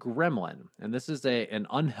call a gremlin, and this is an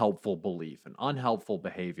unhelpful belief, an unhelpful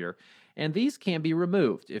behavior, and these can be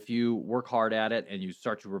removed if you work hard at it and you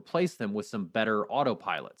start to replace them with some better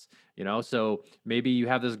autopilots. So maybe you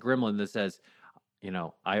have this gremlin that says,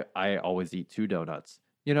 I always eat 2 donuts.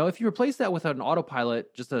 If you replace that with an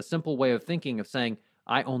autopilot, just a simple way of thinking of saying,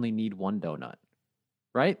 I only need 1 donut.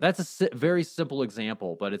 Right? That's a very simple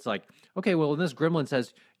example, but it's like, okay, well, when this gremlin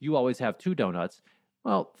says you always have 2 donuts,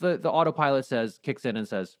 well, the autopilot kicks in and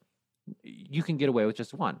says, you can get away with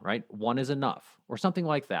just 1, right? 1 is enough, or something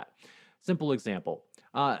like that. Simple example.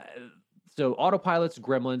 So autopilots,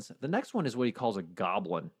 gremlins. The next one is what he calls a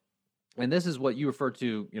goblin. And this is what you referred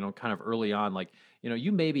to, kind of early on. Like,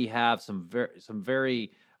 you maybe have some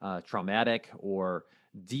very traumatic or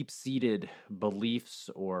deep-seated beliefs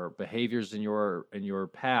or behaviors in your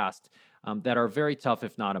past that are very tough,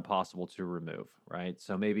 if not impossible, to remove, right?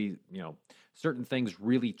 So maybe certain things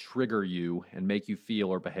really trigger you and make you feel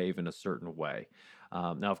or behave in a certain way.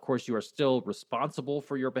 Now, of course, you are still responsible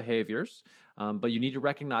for your behaviors, but you need to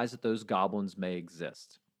recognize that those goblins may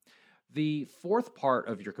exist. The fourth part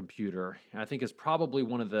of your computer, I think, is probably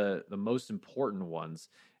one of the most important ones,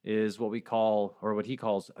 is what we call, or what he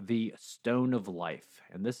calls, the stone of life.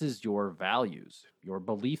 And this is your values, your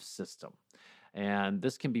belief system. And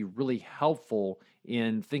this can be really helpful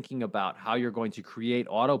in thinking about how you're going to create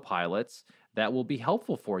autopilots that will be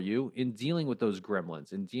helpful for you in dealing with those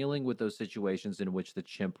gremlins, in dealing with those situations in which the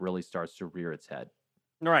chimp really starts to rear its head.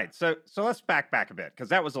 All right. So let's back a bit, because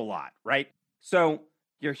that was a lot, right? So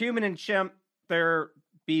your human and chimp, they're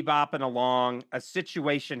bebopping along. A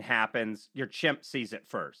situation happens. Your chimp sees it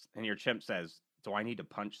first. And your chimp says, do I need to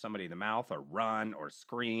punch somebody in the mouth or run or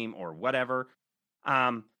scream or whatever?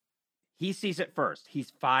 He sees it first.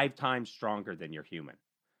 He's 5 times stronger than your human,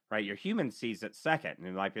 right? Your human sees it second.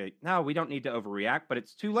 And like, no, we don't need to overreact, but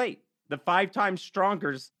it's too late. The 5 times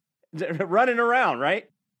stronger's running around, right?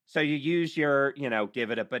 So you use your,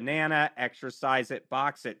 give it a banana, exercise it,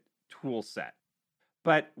 box it tool set.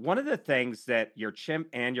 But one of the things that your chimp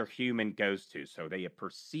and your human goes to, so they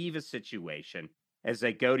perceive a situation as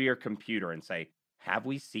they go to your computer and say, have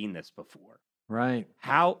we seen this before? Right.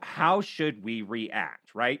 How should we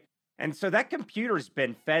react, right? And so that computer's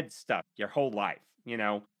been fed stuff your whole life.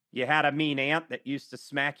 You had a mean aunt that used to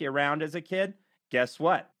smack you around as a kid. Guess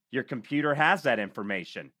what? Your computer has that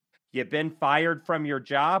information. You've been fired from your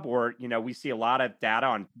job, or, we see a lot of data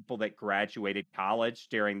on people that graduated college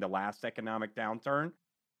during the last economic downturn.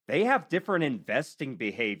 They have different investing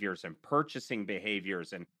behaviors and purchasing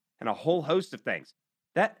behaviors and a whole host of things.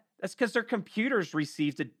 That's because their computers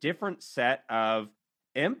received a different set of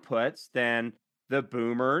inputs than the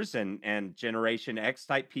boomers and Generation X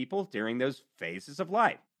type people during those phases of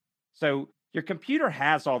life. So your computer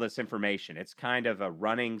has all this information. It's kind of a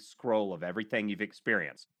running scroll of everything you've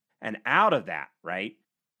experienced. And out of that, right,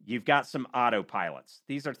 you've got some autopilots.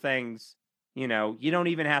 These are things, you don't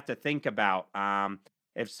even have to think about.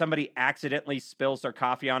 If somebody accidentally spills their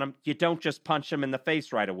coffee on them, you don't just punch them in the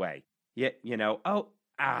face right away.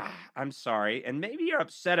 I'm sorry. And maybe you're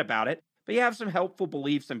upset about it, but you have some helpful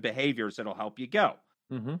beliefs and behaviors that'll help you go.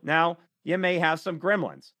 Mm-hmm. Now, you may have some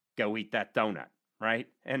gremlins. Go eat that donut, right?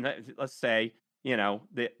 And let's say,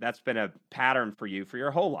 that's been a pattern for you for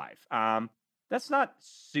your whole life. That's not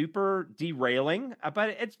super derailing,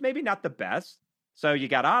 but it's maybe not the best. So you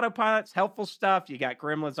got autopilots, helpful stuff. You got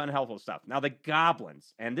gremlins, unhelpful stuff. Now the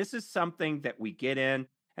goblins, and this is something that we get in,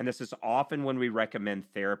 and this is often when we recommend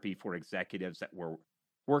therapy for executives that we're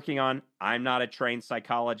working on. I'm not a trained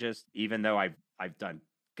psychologist, even though I've done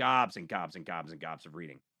gobs and gobs and gobs and gobs of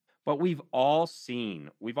reading. But we've all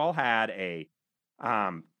had a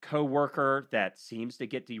coworker that seems to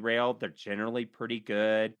get derailed. They're generally pretty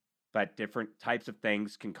good, but different types of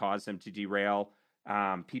things can cause them to derail.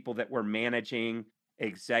 People that were managing,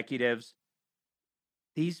 executives,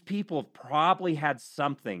 these people have probably had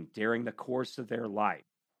something during the course of their life,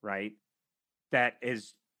 right, that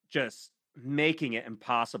is just making it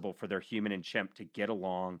impossible for their human and chimp to get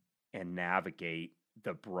along and navigate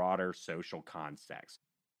the broader social context.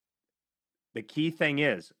 The key thing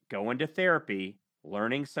is going to therapy,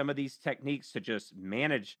 learning some of these techniques to just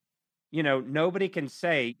manage nobody can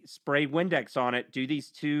say spray Windex on it, do these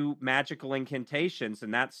 2 magical incantations,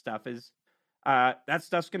 and that stuff's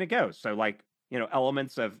going to go. So like,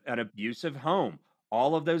 elements of an abusive home,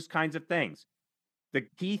 all of those kinds of things. The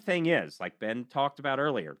key thing is, like Ben talked about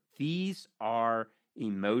earlier, these are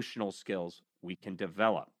emotional skills we can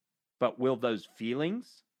develop. But will those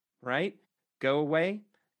feelings, right, go away?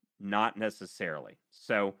 Not necessarily.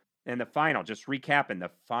 So, just recapping,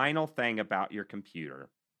 the final thing about your computer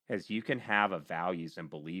is you can have a values and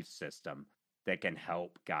belief system that can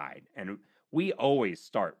help guide. And we always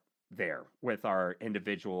start there with our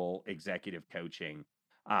individual executive coaching.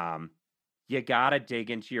 You got to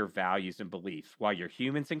dig into your values and beliefs. While your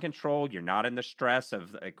humans in control, you're not in the stress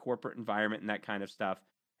of a corporate environment and that kind of stuff,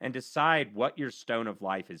 and decide what your stone of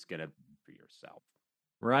life is going to be for yourself.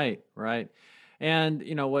 Right, right. And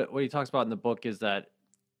what he talks about in the book is that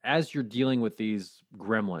as you're dealing with these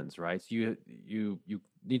gremlins, right? So you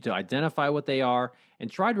need to identify what they are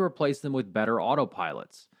and try to replace them with better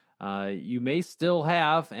autopilots. You may still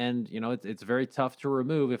have, and it's very tough to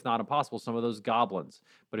remove, if not impossible, some of those goblins.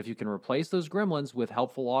 But if you can replace those gremlins with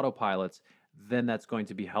helpful autopilots, then that's going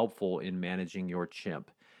to be helpful in managing your chimp.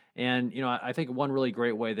 And I think one really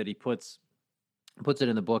great way that he puts it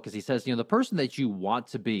in the book is he says, the person that you want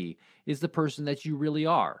to be is the person that you really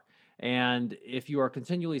are. And if you are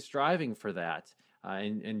continually striving for that,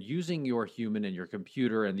 and using your human and your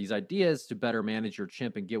computer and these ideas to better manage your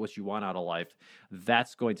chimp and get what you want out of life,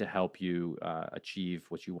 that's going to help you achieve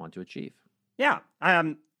what you want to achieve. Yeah.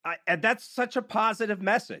 And that's such a positive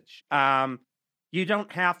message. You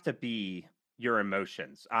don't have to be your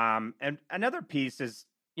emotions. And another piece is,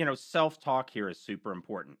 self-talk here is super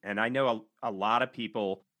important. And I know a lot of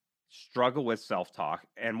people struggle with self-talk.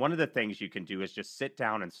 And one of the things you can do is just sit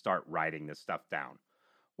down and start writing this stuff down.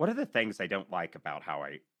 What are the things I don't like about how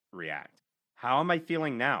I react? How am I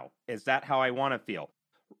feeling now? Is that how I want to feel?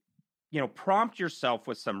 Prompt yourself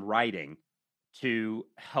with some writing to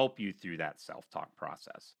help you through that self-talk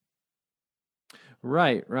process.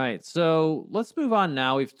 Right, right. So let's move on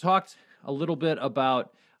now. We've talked a little bit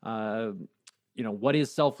about, what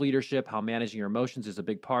is self-leadership, how managing your emotions is a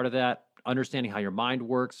big part of that, understanding how your mind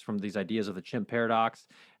works from these ideas of the chimp paradox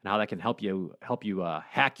and how that can help you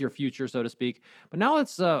hack your future, so to speak. But now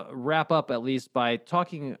let's wrap up at least by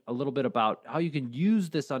talking a little bit about how you can use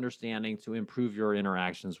this understanding to improve your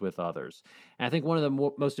interactions with others. And I think one of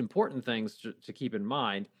the most important things to keep in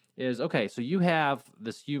mind is, okay, so you have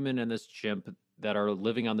this human and this chimp that are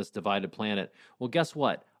living on this divided planet. Well, guess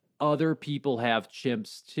what? Other people have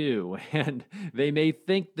chimps too, and they may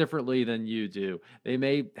think differently than you do. They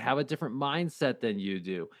may have a different mindset than you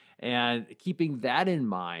do. And keeping that in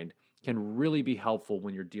mind can really be helpful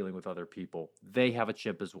when you're dealing with other people. They have a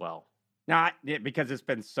chimp as well. Now, because it's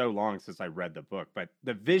been so long since I read the book, but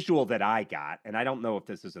the visual that I got, and I don't know if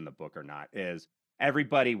this is in the book or not, is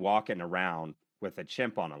everybody walking around with a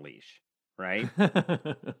chimp on a leash. Right.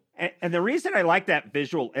 and the reason I like that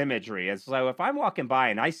visual imagery is, so if I'm walking by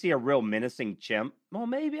and I see a real menacing chimp, well,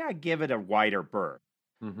 maybe I give it a wider berth.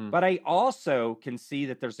 Mm-hmm. But I also can see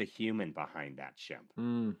that there's a human behind that chimp.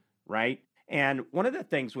 Right. And one of the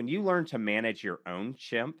things, when you learn to manage your own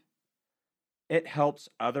chimp, it helps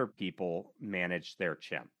other people manage their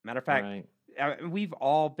chimp. Matter of fact, right. We've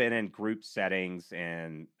all been in group settings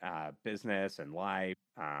in business and life,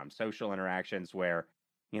 social interactions where,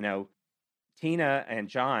 Tina and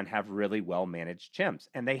John have really well managed chimps,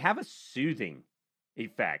 and they have a soothing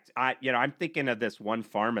effect. I'm thinking of this one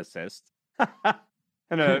pharmacist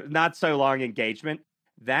in a not so long engagement.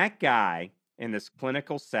 That guy in this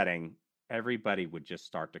clinical setting, everybody would just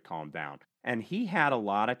start to calm down. And he had a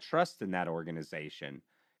lot of trust in that organization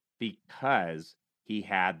because he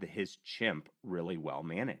had his chimp really well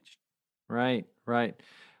managed. Right, right.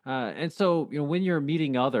 And so, when you're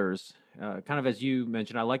meeting others, kind of as you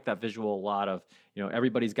mentioned, I like that visual a lot of,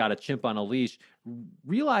 everybody's got a chimp on a leash.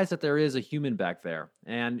 Realize that there is a human back there,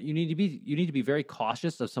 and you need to be very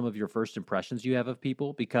cautious of some of your first impressions you have of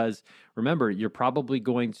people, because remember, your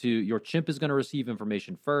chimp is going to receive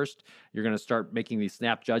information first. You're going to start making these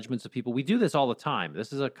snap judgments of people. We do this all the time.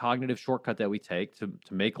 This is a cognitive shortcut that we take to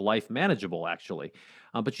make life manageable, actually.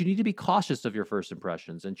 But you need to be cautious of your first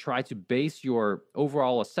impressions and try to base your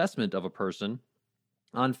overall assessment of a person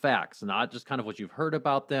on facts, not just kind of what you've heard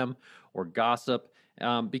about them or gossip.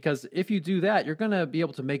 Because if you do that, you're going to be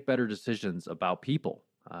able to make better decisions about people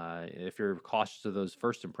if you're cautious of those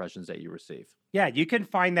first impressions that you receive. Yeah, you can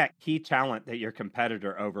find that key talent that your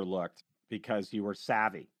competitor overlooked because you were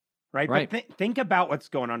savvy, right? But think about what's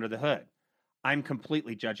going under the hood. I'm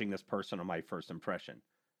completely judging this person on my first impression.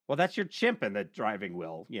 Well, that's your chimp in the driving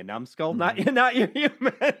wheel, you numbskull, not Mhm. not your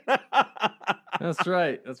human. That's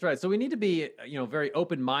right. That's right. So we need to be, very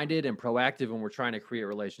open-minded and proactive when we're trying to create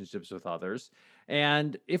relationships with others.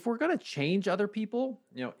 And if we're going to change other people,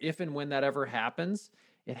 if and when that ever happens,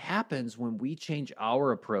 it happens when we change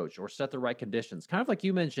our approach or set the right conditions. Kind of like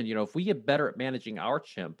you mentioned, if we get better at managing our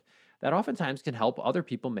chimp, that oftentimes can help other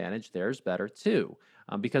people manage theirs better too,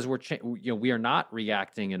 because we are not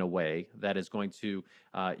reacting in a way that is going to,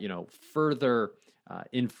 further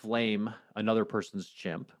inflame another person's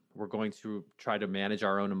chimp. We're going to try to manage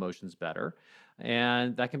our own emotions better,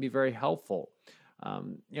 and that can be very helpful.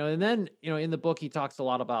 And then in the book he talks a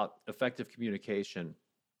lot about effective communication,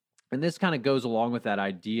 and this kind of goes along with that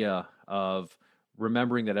idea of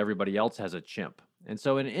remembering that everybody else has a chimp. And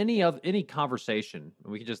so in any conversation,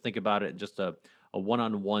 we can just think about it in just a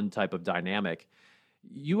one-on-one type of dynamic.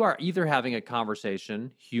 You are either having a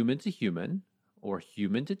conversation human to human, or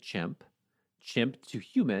human to chimp, chimp to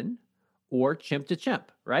human, or chimp to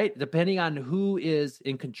chimp, right? Depending on who is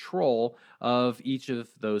in control of each of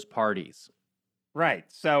those parties. Right.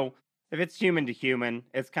 So if it's human to human,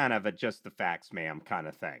 it's kind of a just the facts, ma'am kind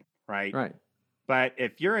of thing, right? Right. But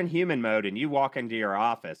if you're in human mode and you walk into your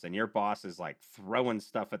office and your boss is like throwing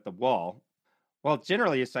stuff at the wall, well,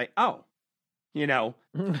 generally you say, oh, I'm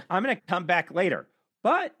going to come back later.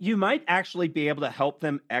 But you might actually be able to help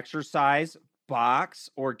them exercise, box,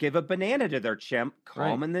 or give a banana to their chimp, Right.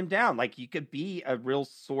 calming them down. Like you could be a real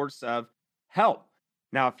source of help.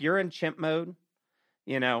 Now, if you're in chimp mode,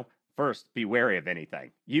 first be wary of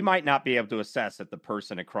anything. You might not be able to assess if the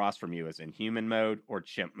person across from you is in human mode or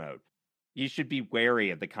chimp mode. You should be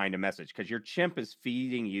wary of the kind of message because your chimp is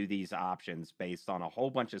feeding you these options based on a whole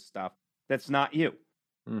bunch of stuff that's not you.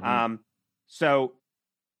 Mhm. So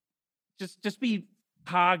just be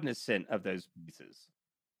cognizant of those pieces.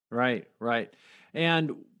 Right, right.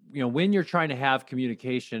 And when you're trying to have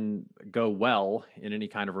communication go well in any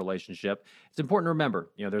kind of relationship, it's important to remember,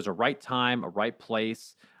 there's a right time, a right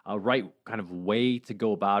place, a right kind of way to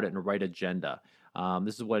go about it, and a right agenda.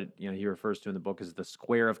 This is what he refers to in the book as the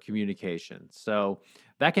square of communication. So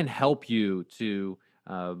that can help you to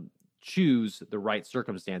choose the right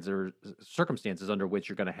circumstances under which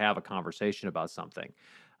you're going to have a conversation about something.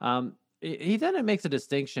 He then makes a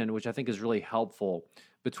distinction, which I think is really helpful,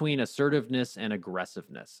 between assertiveness and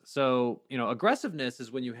aggressiveness. So, aggressiveness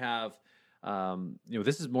is when you have,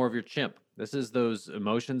 this is more of your chimp. This is those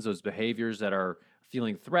emotions, those behaviors that are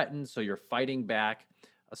feeling threatened. So you're fighting back.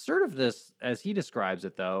 Assertiveness, as he describes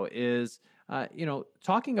it, though, is,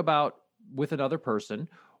 talking about with another person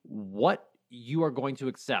what you are going to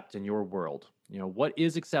accept in your world. What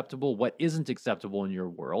is acceptable, what isn't acceptable in your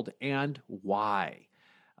world, and why.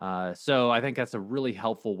 So I think that's a really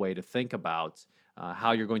helpful way to think about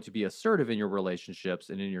how you're going to be assertive in your relationships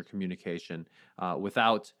and in your communication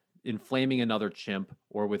without inflaming another chimp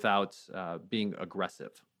or without being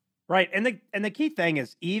aggressive. Right. And the key thing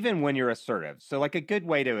is even when you're assertive. So like a good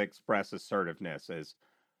way to express assertiveness is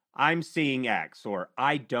I'm seeing X, or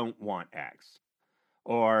I don't want X,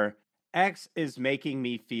 or X is making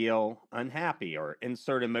me feel unhappy, or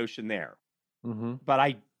insert emotion there. Mm-hmm. But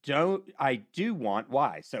I do want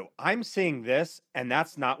Y. So I'm seeing this and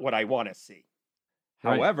that's not what I want to see.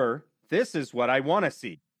 Right. However, this is what I want to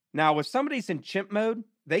see. Now, if somebody's in chimp mode,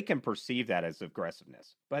 they can perceive that as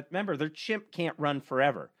aggressiveness. But remember, their chimp can't run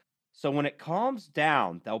forever. So when it calms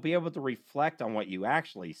down, they'll be able to reflect on what you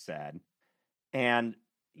actually said. And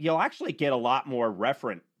you'll actually get a lot more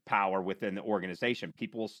referent power within the organization.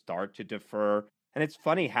 People will start to defer. And it's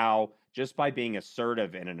funny how just by being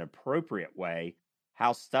assertive in an appropriate way,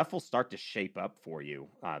 how stuff will start to shape up for you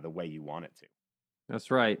the way you want it to. That's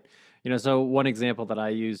right. So one example that I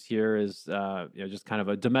use here is, just kind of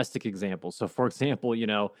a domestic example. So, for example,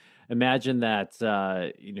 imagine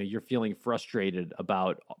that, you're feeling frustrated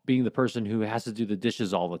about being the person who has to do the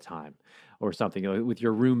dishes all the time or something, with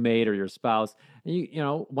your roommate or your spouse. And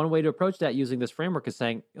one way to approach that using this framework is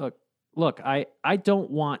saying, look, I don't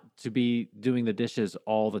want to be doing the dishes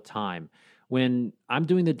all the time. When I'm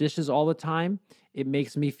doing the dishes all the time, it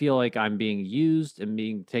makes me feel like I'm being used and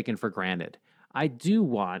being taken for granted. I do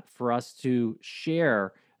want for us to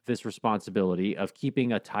share this responsibility of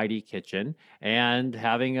keeping a tidy kitchen and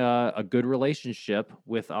having a good relationship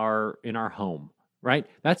in our home, right?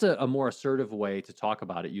 That's a more assertive way to talk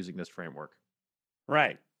about it using this framework.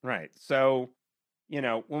 Right, right. So,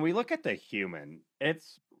 when we look at the human,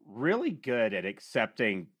 it's really good at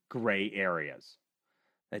accepting gray areas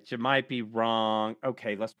that you might be wrong.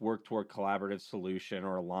 Okay, let's work toward collaborative solution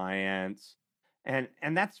or alliance.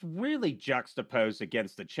 And that's really juxtaposed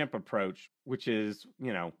against the chimp approach, which is,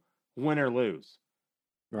 win or lose.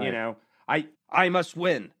 You Right. know, I must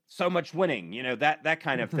win. So much winning, that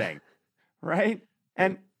kind of thing. Right?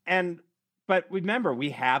 Yeah. And but remember, we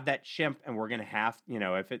have that chimp, and we're gonna have,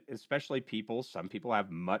 if it, especially people, some people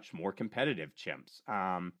have much more competitive chimps.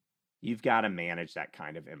 You've got to manage that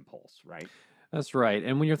kind of impulse, right? That's right.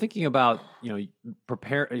 And when you're thinking about,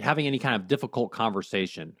 prepare having any kind of difficult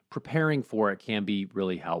conversation, preparing for it can be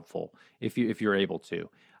really helpful if you're able to.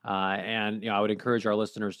 And I would encourage our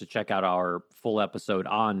listeners to check out our full episode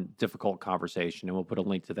on difficult conversation, and we'll put a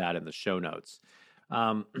link to that in the show notes.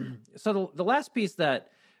 Um, so the last piece that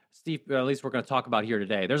Steve, at least we're going to talk about here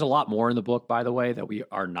today. There's a lot more in the book, by the way, that we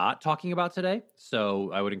are not talking about today.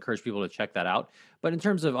 So I would encourage people to check that out. But in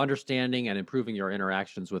terms of understanding and improving your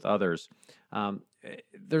interactions with others,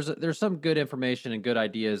 there's some good information and good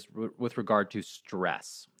ideas with regard to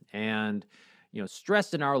stress. And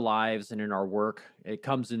stress in our lives and in our work, it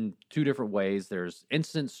comes in two different ways. There's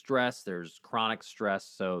instant stress, there's chronic stress.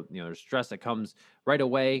 So there's stress that comes right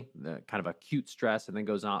away, the kind of acute stress, and then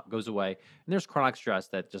goes away. And there's chronic stress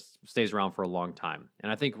that just stays around for a long time.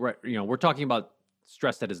 And I think we're talking about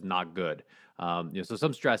stress that is not good. So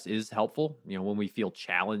some stress is helpful, when we feel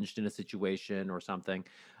challenged in a situation or something.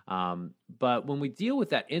 But when we deal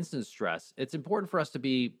with that instant stress, it's important for us to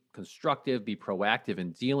be constructive, be proactive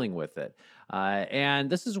in dealing with it. And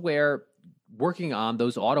this is where working on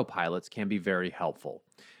those autopilots can be very helpful.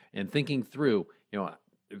 And thinking through,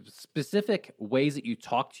 specific ways that you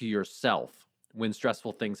talk to yourself when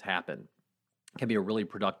stressful things happen can be a really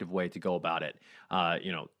productive way to go about it.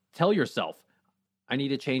 Tell yourself, I need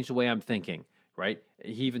to change the way I'm thinking, right?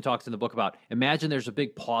 He even talks in the book about, imagine there's a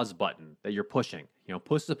big pause button that you're pushing.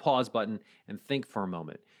 Push the pause button and think for a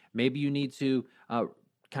moment. Maybe you need to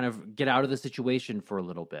kind of get out of the situation for a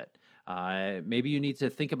little bit. Maybe you need to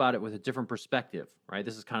think about it with a different perspective, right?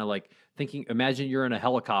 This is kind of like thinking, imagine you're in a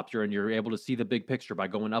helicopter and you're able to see the big picture by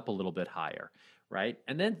going up a little bit higher, right?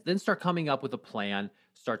 And then start coming up with a plan,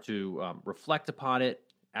 start to reflect upon it,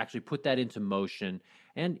 actually put that into motion.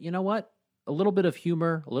 And you know what? A little bit of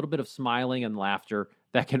humor, a little bit of smiling and laughter,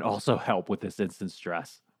 that can also help with this instant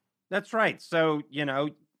stress. That's right. So,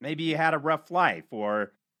 maybe you had a rough life,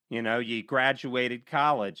 or, you graduated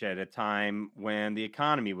college at a time when the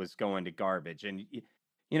economy was going to garbage. And,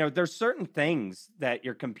 there's certain things that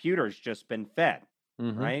your computer's just been fed,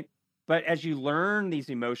 Mm-hmm. right? But as you learn these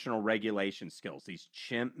emotional regulation skills, these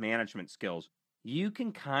chimp management skills, you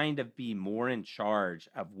can kind of be more in charge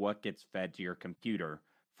of what gets fed to your computer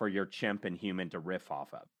for your chimp and human to riff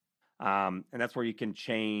off of. And that's where you can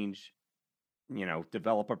change,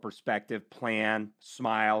 develop a perspective, plan,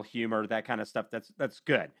 smile, humor, that kind of stuff. That's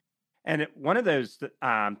good. And one of those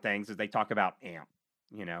things is they talk about AMP.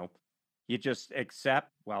 You know, you just accept,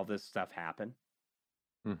 well, this stuff happened,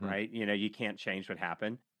 Mm-hmm. right? You can't change what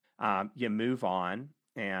happened. You move on,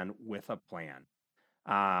 and with a plan.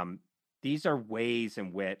 Um, these are ways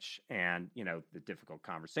in which, and the difficult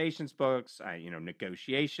conversations books,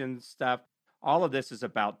 negotiations stuff. All of this is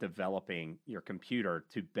about developing your computer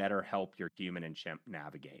to better help your human and chimp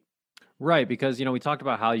navigate. Right, because we talked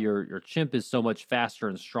about how your chimp is so much faster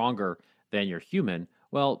and stronger than your human.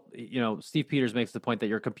 Well, Steve Peters makes the point that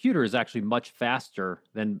your computer is actually much faster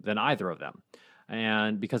than either of them,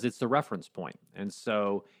 and because it's the reference point. And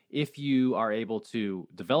so, if you are able to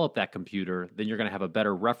develop that computer, then you're going to have a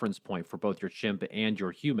better reference point for both your chimp and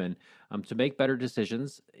your human, to make better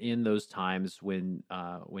decisions in those times when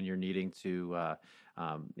you're needing to.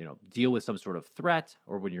 Deal with some sort of threat,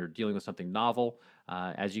 or when you're dealing with something novel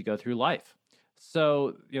as you go through life.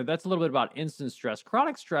 So, that's a little bit about instant stress.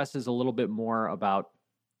 Chronic stress is a little bit more about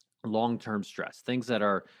long-term stress, things that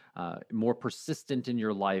are more persistent in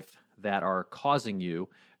your life that are causing you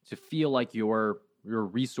to feel like your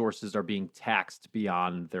resources are being taxed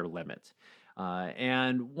beyond their limit.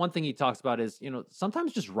 And one thing he talks about is,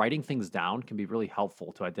 sometimes just writing things down can be really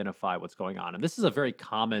helpful to identify what's going on. And this is a very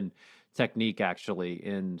common technique, actually,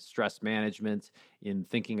 in stress management, in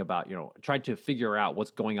thinking about, trying to figure out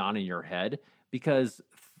what's going on in your head, because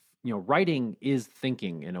writing is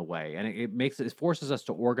thinking in a way, and it forces us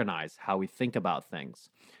to organize how we think about things.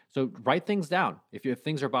 So write things down. If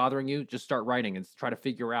things are bothering you, just start writing and try to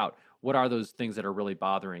figure out what are those things that are really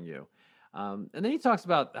bothering you. And then he talks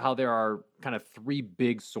about how there are kind of three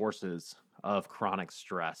big sources of chronic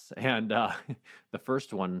stress, and the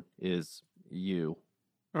first one is you,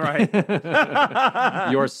 Right.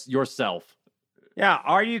 yourself. Yeah.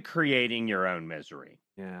 Are you creating your own misery?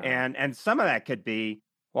 Yeah. And some of that could be,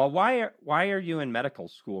 well, why are you in medical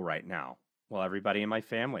school right now? Well, everybody in my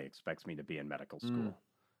family expects me to be in medical Mm. school,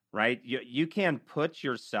 right? You can put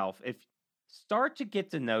yourself, if start to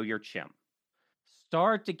get to know your chimp,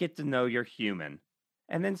 start to get to know your human,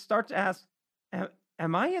 and then start to ask,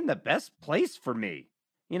 am I in the best place for me?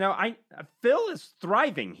 Phil is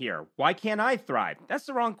thriving here. Why can't I thrive? That's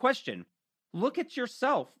the wrong question. Look at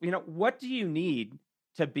yourself. What do you need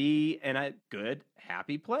to be in a good,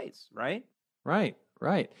 happy place, right? Right.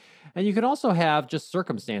 And you can also have just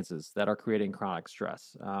circumstances that are creating chronic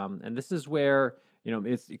stress. And this is where,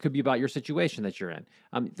 it could be about your situation that you're in.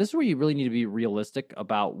 This is where you really need to be realistic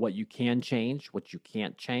about what you can change, what you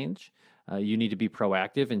can't change. You need to be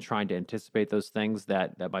proactive in trying to anticipate those things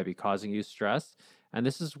that might be causing you stress. And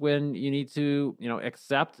this is when you need to,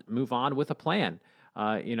 accept, move on with a plan.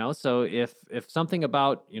 So if something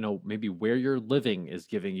about, maybe where you're living is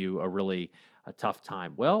giving you a tough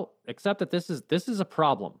time, well, accept that this is a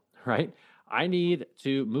problem, right? I need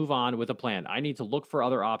to move on with a plan. I need to look for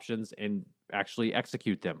other options and actually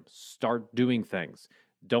execute them. Start doing things.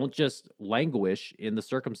 Don't just languish in the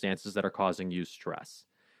circumstances that are causing you stress.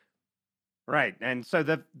 Right. And so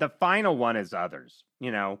the final one is others,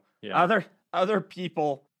 other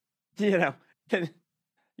people, your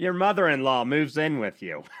mother-in-law moves in with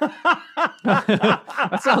you.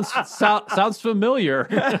 That sounds familiar.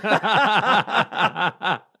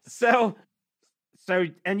 So,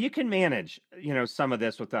 and you can manage, some of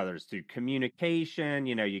this with others through communication.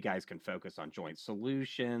 You guys can focus on joint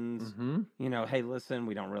solutions. Mm-hmm. Hey, listen,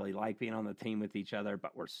 we don't really like being on the team with each other,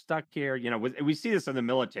 but we're stuck here. We see this in the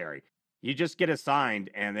military. You just get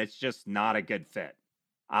assigned, and it's just not a good fit.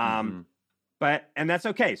 And that's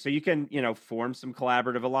okay. So you can, form some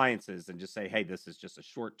collaborative alliances and just say, hey, this is just a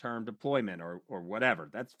short-term deployment or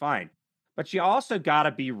whatever. That's fine. But you also got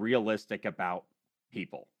to be realistic about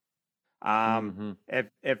people.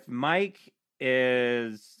 If Mike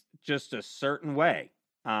is just a certain way,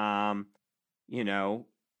 you're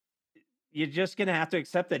just going to have to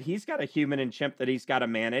accept that he's got a human and chimp that he's got to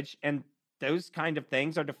manage. And those kind of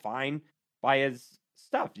things are defined by his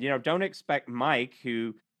stuff. Don't expect Mike,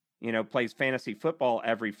 who, plays fantasy football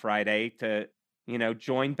every Friday, to,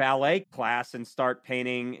 join ballet class and start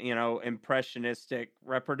painting, impressionistic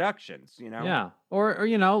reproductions, Yeah. Or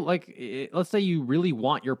let's say you really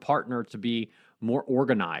want your partner to be more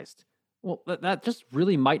organized. Well, that just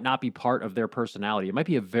really might not be part of their personality. It might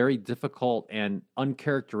be a very difficult and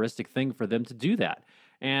uncharacteristic thing for them to do that.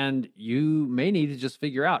 And you may need to just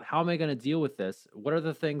figure out, how am I going to deal with this? What are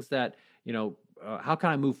the things that, how can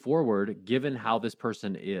I move forward given how this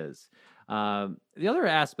person is? The other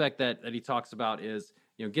aspect that he talks about is,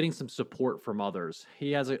 getting some support from others.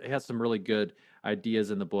 He has some really good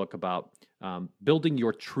ideas in the book about building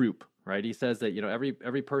your troop, right? He says that,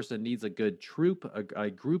 every person needs a good troop,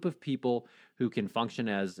 a group of people who can function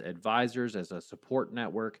as advisors, as a support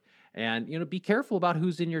network, and, be careful about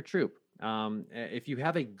who's in your troop. If you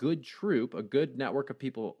have a good troop, a good network of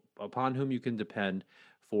people upon whom you can depend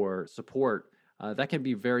for support, that can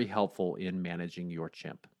be very helpful in managing your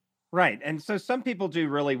chimp. Right. And so some people do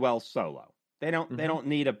really well solo. They don't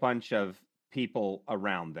need a bunch of people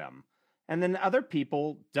around them. And then other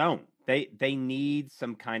people don't. They need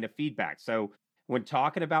some kind of feedback. So when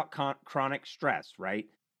talking about chronic stress, right?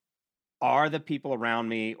 Are the people around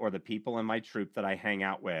me or the people in my troop that I hang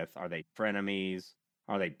out with, are they frenemies?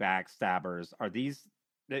 Are they backstabbers?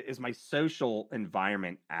 Is my social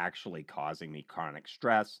environment actually causing me chronic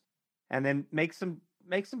stress? And then make some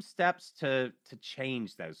steps to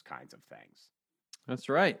change those kinds of things. That's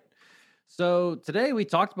right. So today we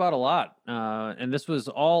talked about a lot, and this was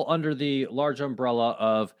all under the large umbrella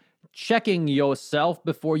of checking yourself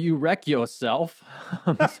before you wreck yourself.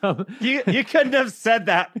 You couldn't have said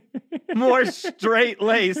that more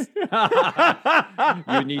straight-laced.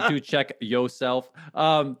 You need to check yourself.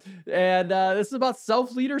 This is about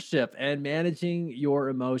self-leadership and managing your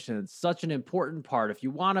emotions. Such an important part. If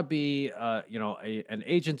you want to be, an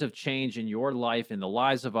agent of change in your life, in the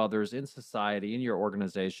lives of others, in society, in your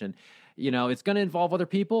organization, it's going to involve other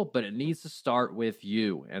people, but it needs to start with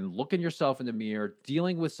you and looking yourself in the mirror,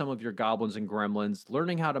 dealing with some of your goblins and gremlins,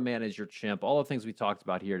 learning how to manage your chimp, all the things we talked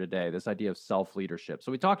about here today, this idea of self-leadership.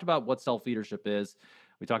 So we talked about what self-leadership is.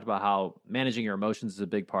 We talked about how managing your emotions is a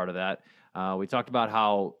big part of that. We talked about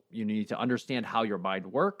how you need to understand how your mind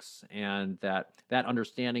works, and that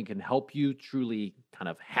understanding can help you truly kind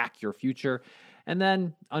of hack your future. And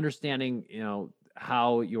then understanding,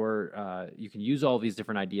 how you can use all these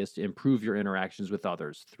different ideas to improve your interactions with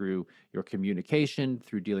others through your communication,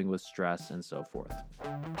 through dealing with stress, and so forth.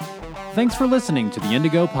 Thanks for listening to the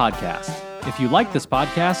Indigo Podcast. If you like this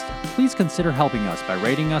podcast, please consider helping us by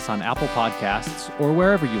rating us on Apple Podcasts or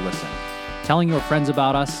wherever you listen, telling your friends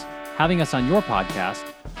about us, having us on your podcast,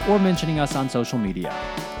 or mentioning us on social media.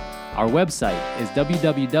 Our website is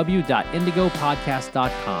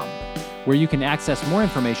www.indigopodcast.com. where you can access more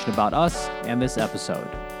information about us and this episode.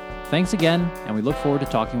 Thanks again, and we look forward to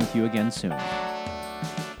talking with you again soon.